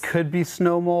on? It could be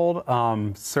snow mold.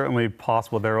 Certainly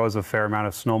possible. There was a fair amount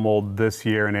of snow mold this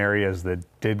year in areas that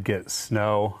did get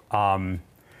snow.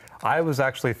 I was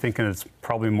actually thinking it's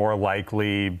probably more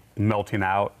likely melting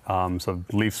out. So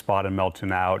leaf spot and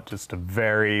melting out. Just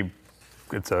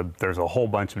there's a whole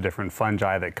bunch of different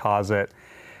fungi that cause it.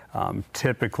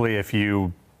 Typically, if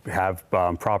you have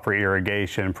proper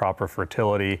irrigation, proper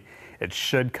fertility, it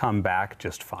should come back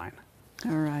just fine.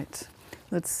 All right.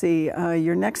 Let's see.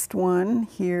 Your next one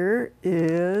here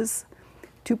is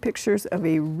 2 pictures of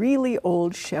a really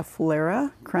old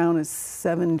Schefflera. Crown is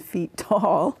 7 feet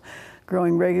tall,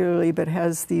 growing regularly, but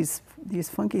has these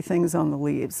funky things on the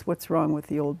leaves. What's wrong with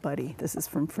the old buddy? This is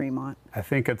from Fremont. I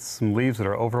think it's some leaves that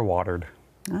are overwatered.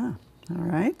 Ah, all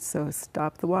right, so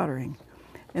stop the watering.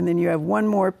 And then you have one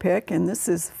more pick, and this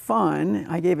is fun.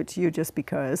 I gave it to you just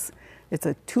because. It's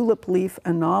a tulip leaf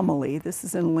anomaly. This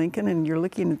is in Lincoln, and you're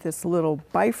looking at this little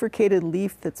bifurcated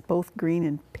leaf that's both green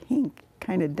and pink,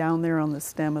 kind of down there on the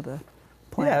stem of the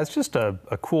plant. Yeah, it's just a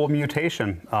cool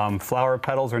mutation. Flower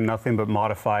petals are nothing but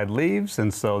modified leaves,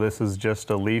 and so this is just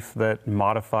a leaf that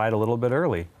modified a little bit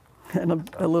early. And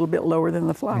a little bit lower than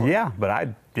the flower. Yeah,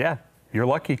 but you're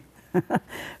lucky.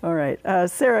 All right.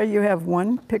 Sarah, you have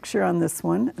one picture on this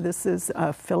one. This is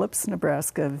Phillips,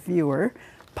 Nebraska viewer,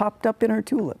 popped up in her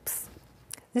tulips.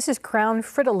 This is crown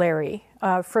fritillary,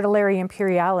 Fritillary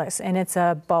imperialis, and it's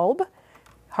a bulb,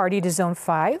 hardy to zone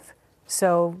 5.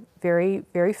 So very,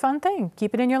 very fun thing.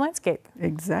 Keep it in your landscape.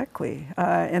 Exactly.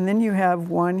 And then you have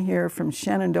one here from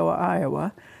Shenandoah,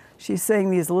 Iowa. She's saying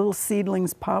these little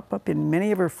seedlings pop up in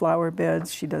many of her flower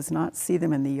beds. She does not see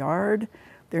them in the yard.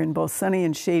 They're in both sunny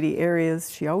and shady areas.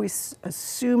 She always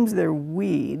assumes they're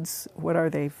weeds. What are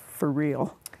they for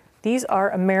real? These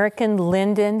are American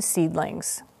linden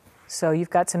seedlings. So you've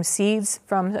got some seeds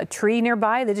from a tree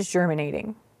nearby that is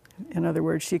germinating. In other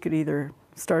words, she could either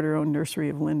start her own nursery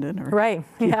of linden or... Right,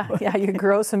 yeah, you can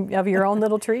grow some of your own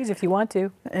little trees if you want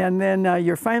to. And then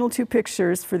your final 2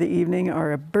 pictures for the evening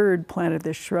are a bird planted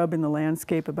this shrub in the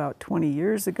landscape about 20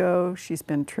 years ago. She's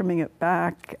been trimming it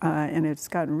back and it's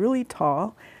gotten really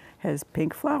tall, has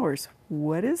pink flowers.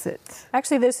 What is it?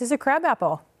 Actually, this is a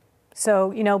crabapple.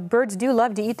 So, birds do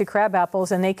love to eat the crab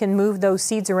apples, and they can move those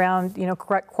seeds around,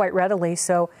 quite readily.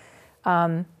 So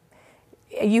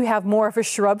you have more of a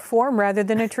shrub form rather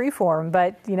than a tree form.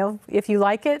 But, if you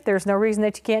like it, there's no reason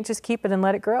that you can't just keep it and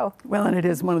let it grow. Well, and it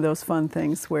is one of those fun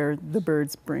things where the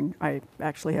birds bring, I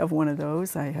actually have one of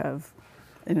those. I have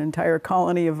an entire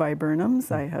colony of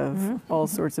viburnums. I have all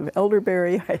sorts of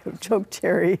elderberry. I have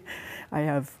chokecherry. I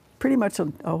have pretty much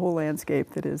a whole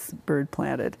landscape that is bird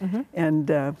planted.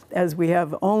 And as we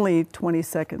have only 20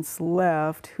 seconds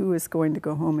left, who is going to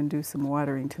go home and do some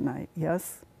watering tonight?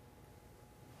 Yes?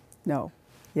 No.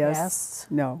 Yes? Yes.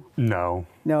 No. No.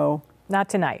 No. Not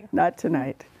tonight. Not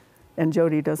tonight. And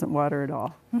Jody doesn't water at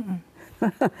all.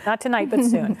 Not tonight, but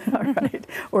soon. All right.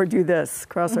 Or do this,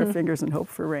 cross our fingers and hope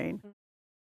for rain.